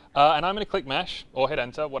 And I'm going to click mesh or hit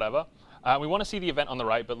enter, whatever. We want to see the event on the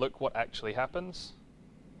right, but look what actually happens.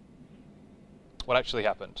 What actually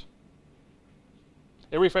happened?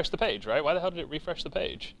 It refreshed the page, right? Why the hell did it refresh the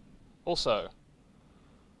page? Also,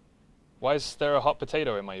 why is there a hot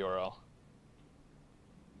potato in my URL?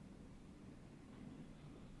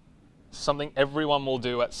 Something everyone will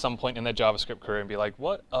do at some point in their JavaScript career and be like,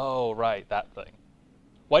 what? Oh, right, that thing.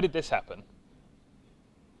 Why did this happen?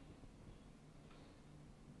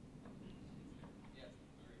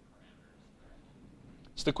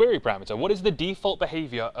 It's the query parameter. What is the default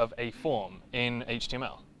behavior of a form in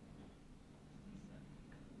HTML?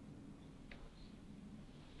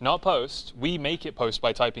 Not post. We make it post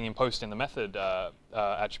by typing in post in the method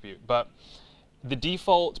attribute. But the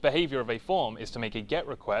default behavior of a form is to make a GET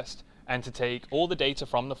request and to take all the data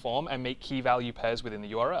from the form and make key value pairs within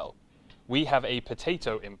the URL. We have a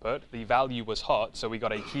potato input. The value was hot, so we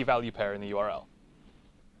got a key value pair in the URL.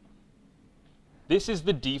 This is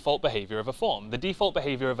the default behavior of a form. The default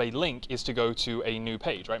behavior of a link is to go to a new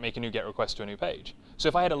page, right? Make a new GET request to a new page. So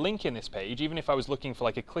if I had a link in this page, even if I was looking for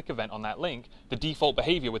a click event on that link, the default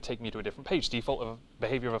behavior would take me to a different page. Default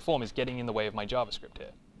behavior of a form is getting in the way of my JavaScript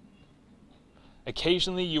here.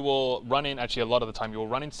 Occasionally you will run in, actually a lot of the time, you will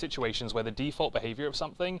run into situations where the default behavior of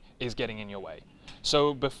something is getting in your way.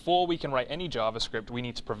 So before we can write any JavaScript, we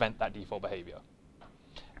need to prevent that default behavior.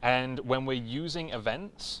 And when we're using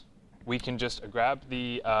events, we can just grab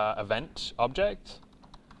the event object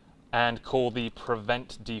and call the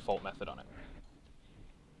prevent default method on it.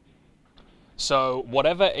 So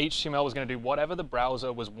whatever HTML was going to do, whatever the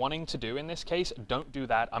browser was wanting to do in this case, don't do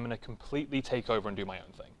that. I'm going to completely take over and do my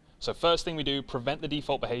own thing. So first thing we do, prevent the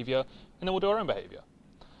default behavior, and then we'll do our own behavior.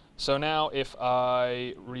 So now if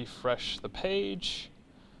I refresh the page,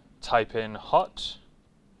 type in hot,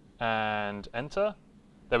 and enter,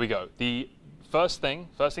 there we go. The first thing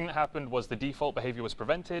that happened was the default behavior was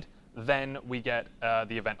prevented, then we get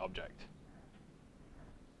the event object.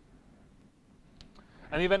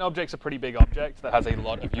 And the event object's a pretty big object that has a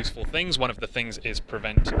lot of useful things. One of the things is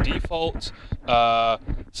prevent default.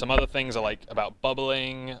 Some other things are like about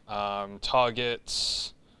bubbling,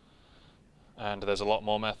 targets, and there's a lot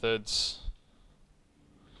more methods.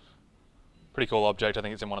 Pretty cool object. I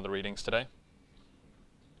think it's in one of the readings today.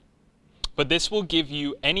 But this will give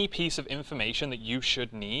you any piece of information that you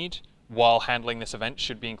should need while handling this event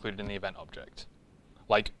should be included in the event object.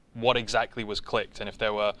 Like what exactly was clicked, and if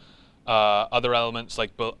there were other elements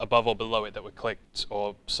like above or below it that were clicked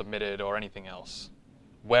or submitted or anything else.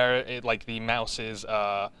 Where it, like the mouse's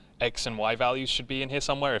X and Y values should be in here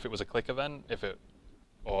somewhere if it was a click event,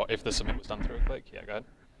 or if the submit was done through a click. Yeah, go ahead.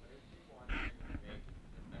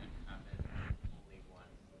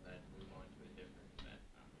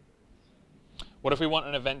 What if we want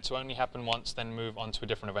an event to only happen once, then move on to a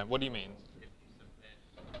different event? What do you mean? If you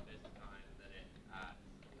submit this time, then it adds,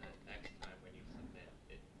 and the next time when you submit,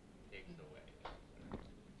 it takes away.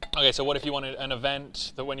 Okay, so what if you wanted an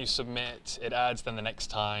event that when you submit, it adds, then the next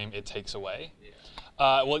time it takes away?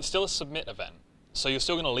 Yeah. Well, it's still a submit event. So you're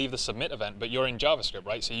still going to leave the submit event, but you're in JavaScript,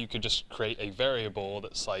 right? So you could just create a variable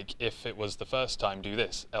that's like, if it was the first time, do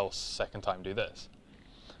this, else second time, do this.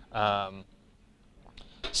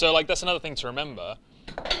 So like that's another thing to remember.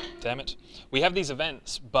 Damn it. We have these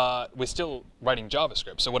events, but we're still writing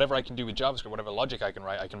JavaScript. So whatever I can do with JavaScript, whatever logic I can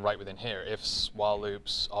write within here. Ifs, while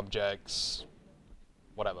loops, objects,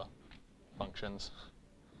 whatever. Functions.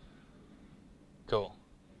 Cool.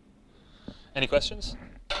 Any questions?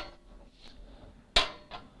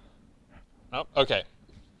 No? Okay.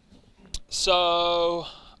 So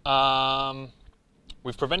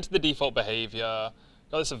we've prevented the default behavior.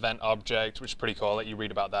 Got this event object, which is pretty cool. I'll let you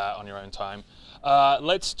read about that on your own time.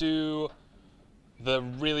 Let's do the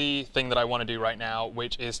really thing that I want to do right now,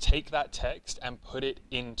 which is take that text and put it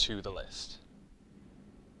into the list.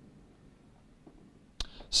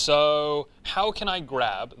 So how can I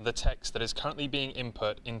grab the text that is currently being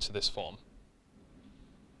input into this form?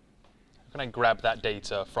 How can I grab that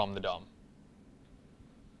data from the DOM?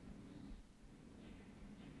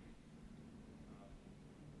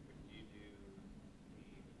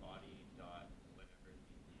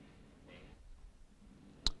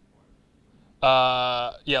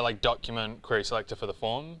 Yeah, like document query selector for the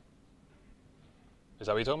form. Is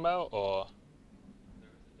that what you're talking about, or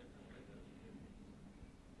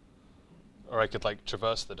I could like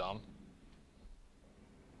traverse the DOM.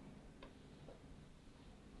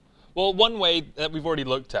 Well, one way that we've already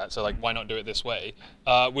looked at, so like why not do it this way,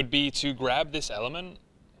 would be to grab this element,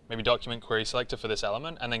 maybe document query selector for this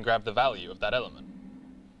element, and then grab the value of that element.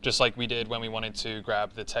 Just like we did when we wanted to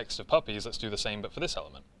grab the text of puppies, let's do the same but for this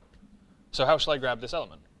element. So how shall I grab this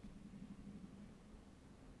element?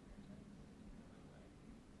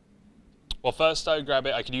 Well, first I would grab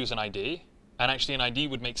it, I could use an ID, and actually an ID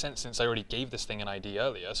would make sense since I already gave this thing an ID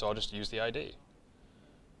earlier, so I'll just use the ID.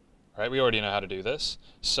 Right, we already know how to do this.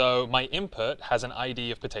 So my input has an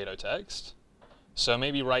ID of potato text. So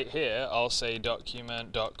maybe right here, I'll say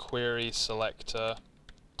document.query selector,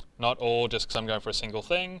 not all, just because I'm going for a single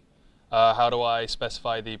thing. How do I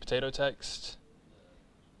specify the potato text?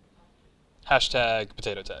 Hashtag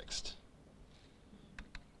potato text.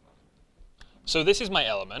 So this is my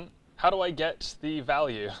element. How do I get the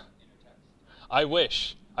value? I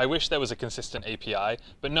wish there was a consistent API,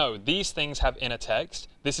 but no, these things have inner text.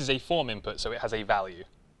 This is a form input, so it has a value.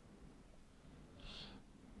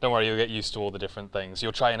 Don't worry, you'll get used to all the different things.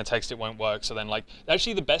 You'll try inner text, it won't work, so then like,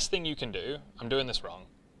 actually the best thing you can do, I'm doing this wrong,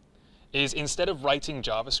 is instead of writing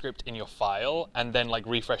JavaScript in your file and then like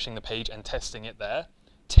refreshing the page and testing it there,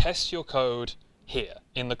 test your code here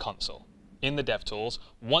in the console, in the DevTools.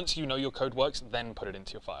 Once you know your code works, then put it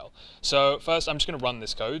into your file. So first, I'm just going to run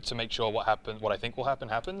this code to make sure what I think will happen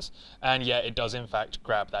happens. And yeah, it does in fact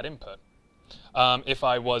grab that input. If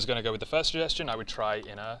I was going to go with the first suggestion, I would try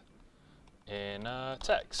inner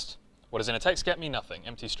text. What does inner text get me? Nothing.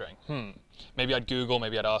 Empty string. Maybe I'd Google,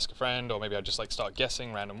 maybe I'd ask a friend, or maybe I'd just like start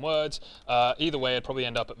guessing random words. Either way, I'd probably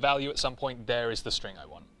end up at value at some point. There is the string I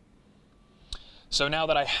want. So now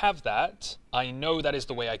that I have that, I know that is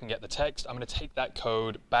the way I can get the text. I'm going to take that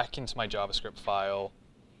code back into my JavaScript file,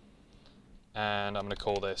 and I'm going to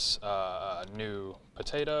call this new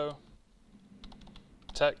potato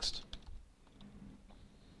text.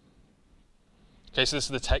 Okay, so this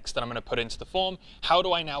is the text that I'm going to put into the form. How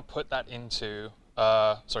do I now put that into,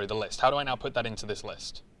 the list? How do I now put that into this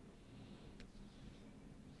list?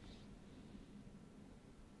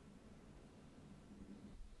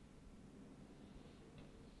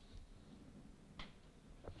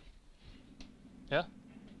 Yeah?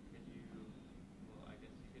 I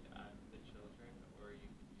guess you could add the children, or you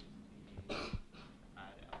could use the add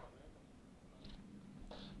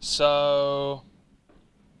So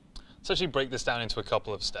let's actually break this down into a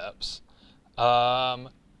couple of steps. One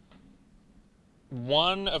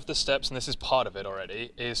of the steps, and this is part of it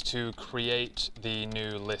already, is to create the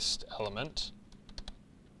new list element.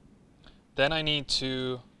 Then I need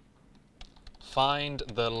to find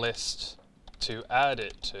the list to add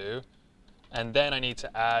it to, and then I need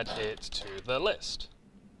to add it to the list.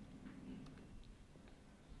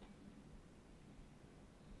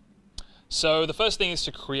 So the first thing is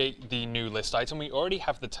to create the new list item. We already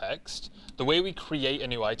have the text. The way we create a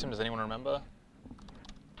new item, does anyone remember?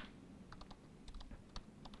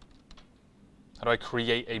 How do I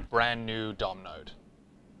create a brand new DOM node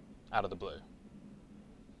out of the blue?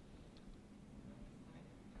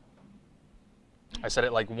 I said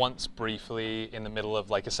it like once briefly in the middle of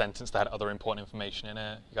like a sentence that had other important information in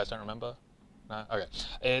it. You guys don't remember? No? Okay.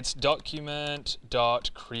 It's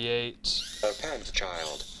document.create Append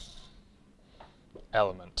child.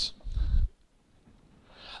 element.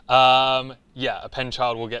 Yeah, append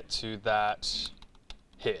child, we'll get to that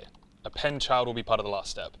here. Append child will be part of the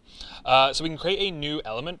last step. So we can create a new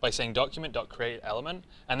element by saying document.createElement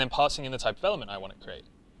and then passing in the type of element I want to create.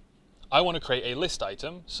 I want to create a list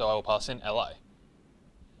item, so I will pass in li.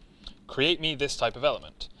 Create me this type of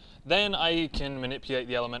element. Then I can manipulate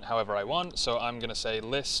the element however I want, so I'm going to say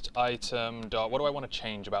list item dot, what do I want to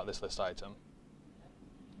change about this list item?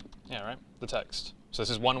 Yeah, right, the text. So this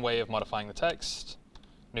is one way of modifying the text,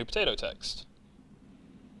 new potato text.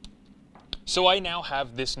 So I now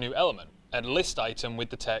have this new element, a list item with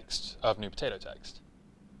the text of new potato text.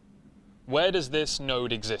 Where does this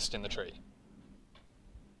node exist in the tree?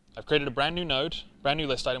 I've created a brand new node, brand new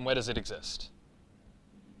list item. Where does it exist?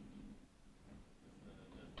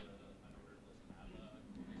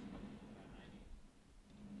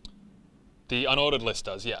 The unordered list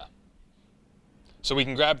does, yeah. So we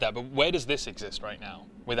can grab that, but where does this exist right now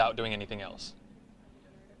without doing anything else?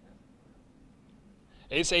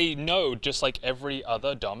 It's a node just like every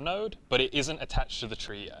other DOM node, but it isn't attached to the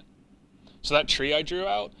tree yet. So that tree I drew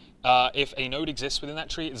out, if a node exists within that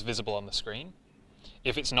tree, it's visible on the screen.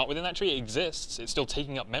 If it's not within that tree, it exists. It's still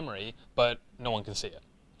taking up memory, but no one can see it.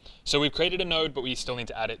 So we've created a node, but we still need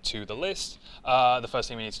to add it to the list. The first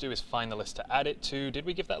thing we need to do is find the list to add it to. Did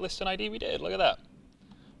we give that list an ID? We did. Look at that.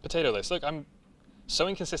 Potato list. Look, I'm so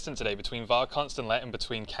inconsistent today between var const and let and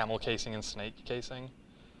between camel casing and snake casing.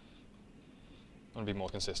 I want to be more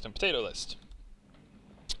consistent. Potato list.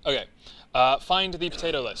 Okay, find the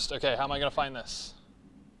potato list. Okay, how am I going to find this?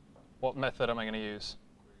 What method am I going to use?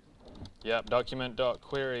 Yep,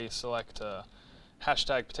 document.query selector,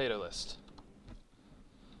 hashtag potato list.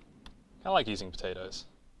 I like using potatoes.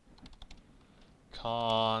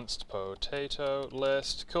 Const potato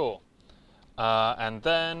list, cool. And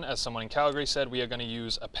then, as someone in Calgary said, we are going to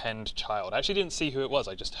use append child. I actually didn't see who it was,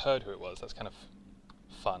 I just heard who it was. That's kind of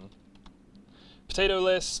fun. Potato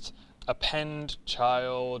list, append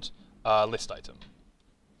child, list item.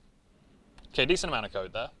 Okay, decent amount of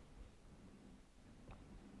code there.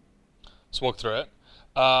 Let's walk through it.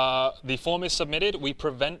 The form is submitted. We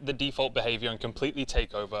prevent the default behavior and completely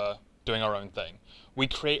take over doing our own thing. We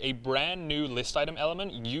create a brand new list item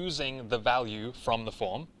element using the value from the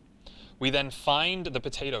form. We then find the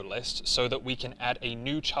potato list so that we can add a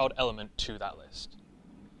new child element to that list.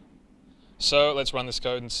 So let's run this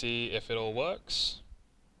code and see if it all works.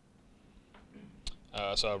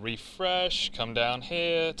 So I'll refresh, come down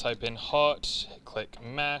here, type in hot, click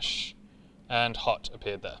mash, and hot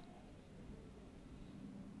appeared there.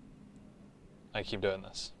 I keep doing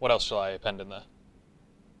this. What else shall I append in there?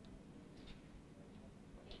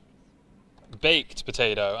 Baked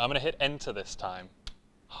potato. I'm going to hit enter this time.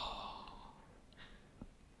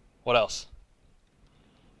 What else?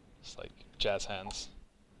 Just like jazz hands.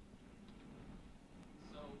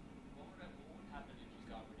 So what would happen if you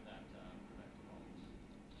got rid of that prevent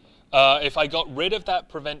default? If I got rid of that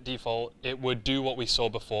prevent default, it would do what we saw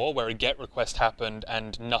before, where a GET request happened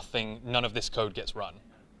and none of this code gets run.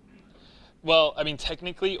 Well, I mean,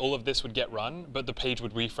 technically, all of this would get run, but the page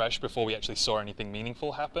would refresh before we actually saw anything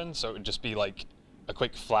meaningful happen, so it would just be like a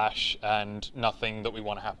quick flash and nothing that we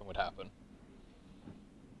want to happen would happen.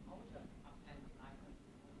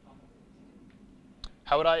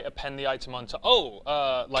 How would I append the item onto,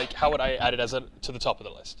 like how would I add it to the top of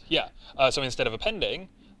the list? Yeah, so instead of appending,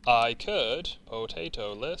 I could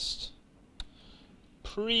potato list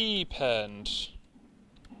prepend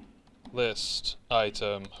list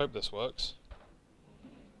item. Hope this works.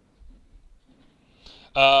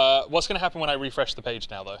 What's going to happen when I refresh the page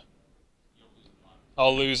now, though?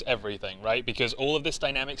 I'll lose everything, right? Because all of this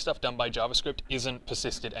dynamic stuff done by JavaScript isn't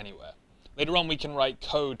persisted anywhere. Later on, we can write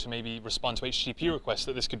code to maybe respond to HTTP requests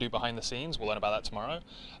that this could do behind the scenes. We'll learn about that tomorrow.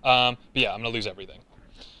 But yeah, I'm going to lose everything.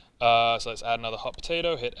 So let's add another hot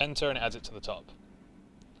potato, hit enter, and it adds it to the top.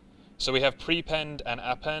 So we have prepend and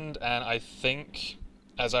append, and I think,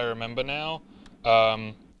 as I remember now,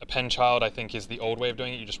 append child, I think, is the old way of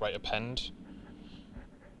doing it. You just write append.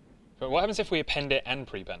 But what happens if we append it and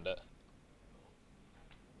prepend it?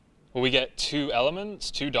 Will we get two elements,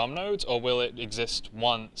 two DOM nodes, or will it exist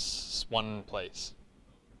once, one place?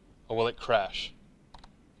 Or will it crash?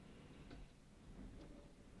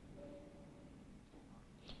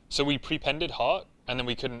 So we prepended hot, and then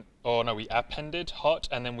we couldn't, or no, we appended hot,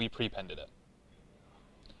 and then we prepended it.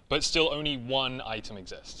 But still only one item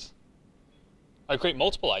exists. I'd create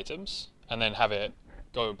multiple items, and then have it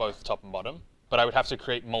go both top and bottom, but I would have to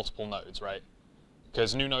create multiple nodes, right?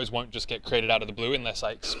 Because new nodes won't just get created out of the blue unless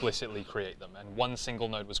I explicitly create them, and one single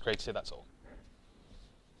node was created, that's all.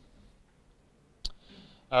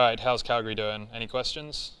 All right, how's Calgary doing? Any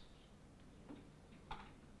questions?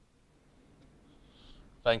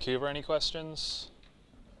 Vancouver, any questions?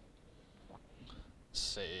 Let's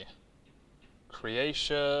see.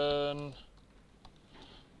 Creation,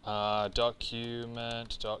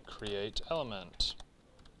 document.create element.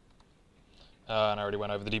 And I already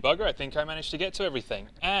went over the debugger. I think I managed to get to everything.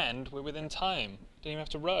 And we're within time. Didn't even have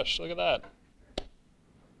to rush. Look at that.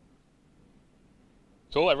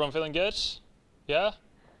 Cool, everyone feeling good? Yeah?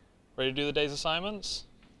 Ready to do the day's assignments?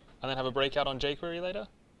 And then have a breakout on jQuery later?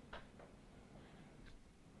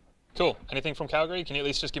 Cool. Anything from Calgary? Can you at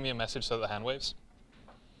least just give me a message so that the hand waves?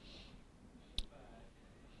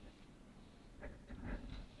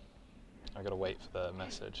 I gotta wait for the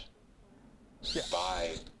message. Yeah.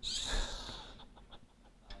 Bye.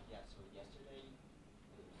 Yeah, so yesterday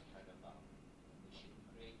it was kind of we shouldn't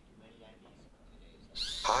create too many IDs, but today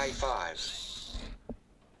is like High five.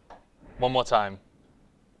 One more time.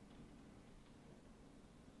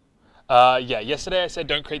 Yeah, yesterday I said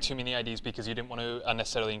don't create too many IDs because you didn't want to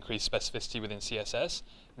unnecessarily increase specificity within CSS.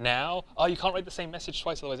 Now, oh, you can't write the same message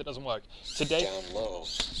twice, otherwise it doesn't work. Today, Down low.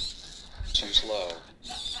 Too slow.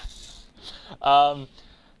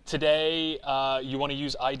 Today, you want to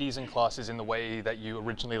use IDs and classes in the way that you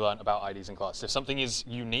originally learned about IDs and classes. If something is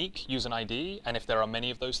unique, use an ID, and if there are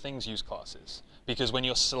many of those things, use classes. Because when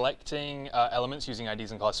you're selecting elements using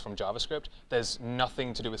IDs and classes from JavaScript, there's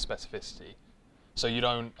nothing to do with specificity. So you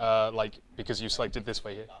don't, because you selected this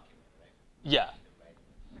way here. Yeah.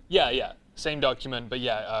 Yeah. Same document, but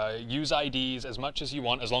yeah, use IDs as much as you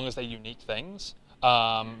want, as long as they're unique things.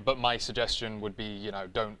 But my suggestion would be,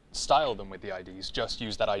 don't style them with the IDs. Just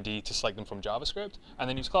use that ID to select them from JavaScript, and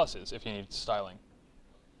then use classes if you need styling.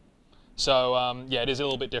 So yeah, it is a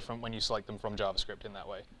little bit different when you select them from JavaScript in that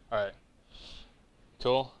way. All right.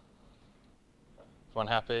 Cool. Everyone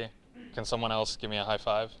happy? Can someone else give me a high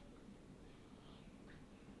five?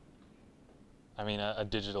 I mean, a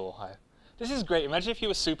digital high. This is great. Imagine if you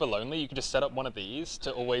were super lonely, you could just set up one of these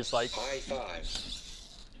to always like. High five.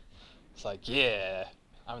 It's like, yeah,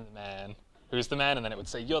 I'm the man. Who's the man? And then it would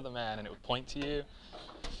say, you're the man, and it would point to you.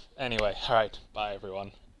 Anyway, all right, bye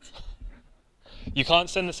everyone. You can't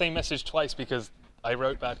send the same message twice because I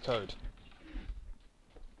wrote bad code.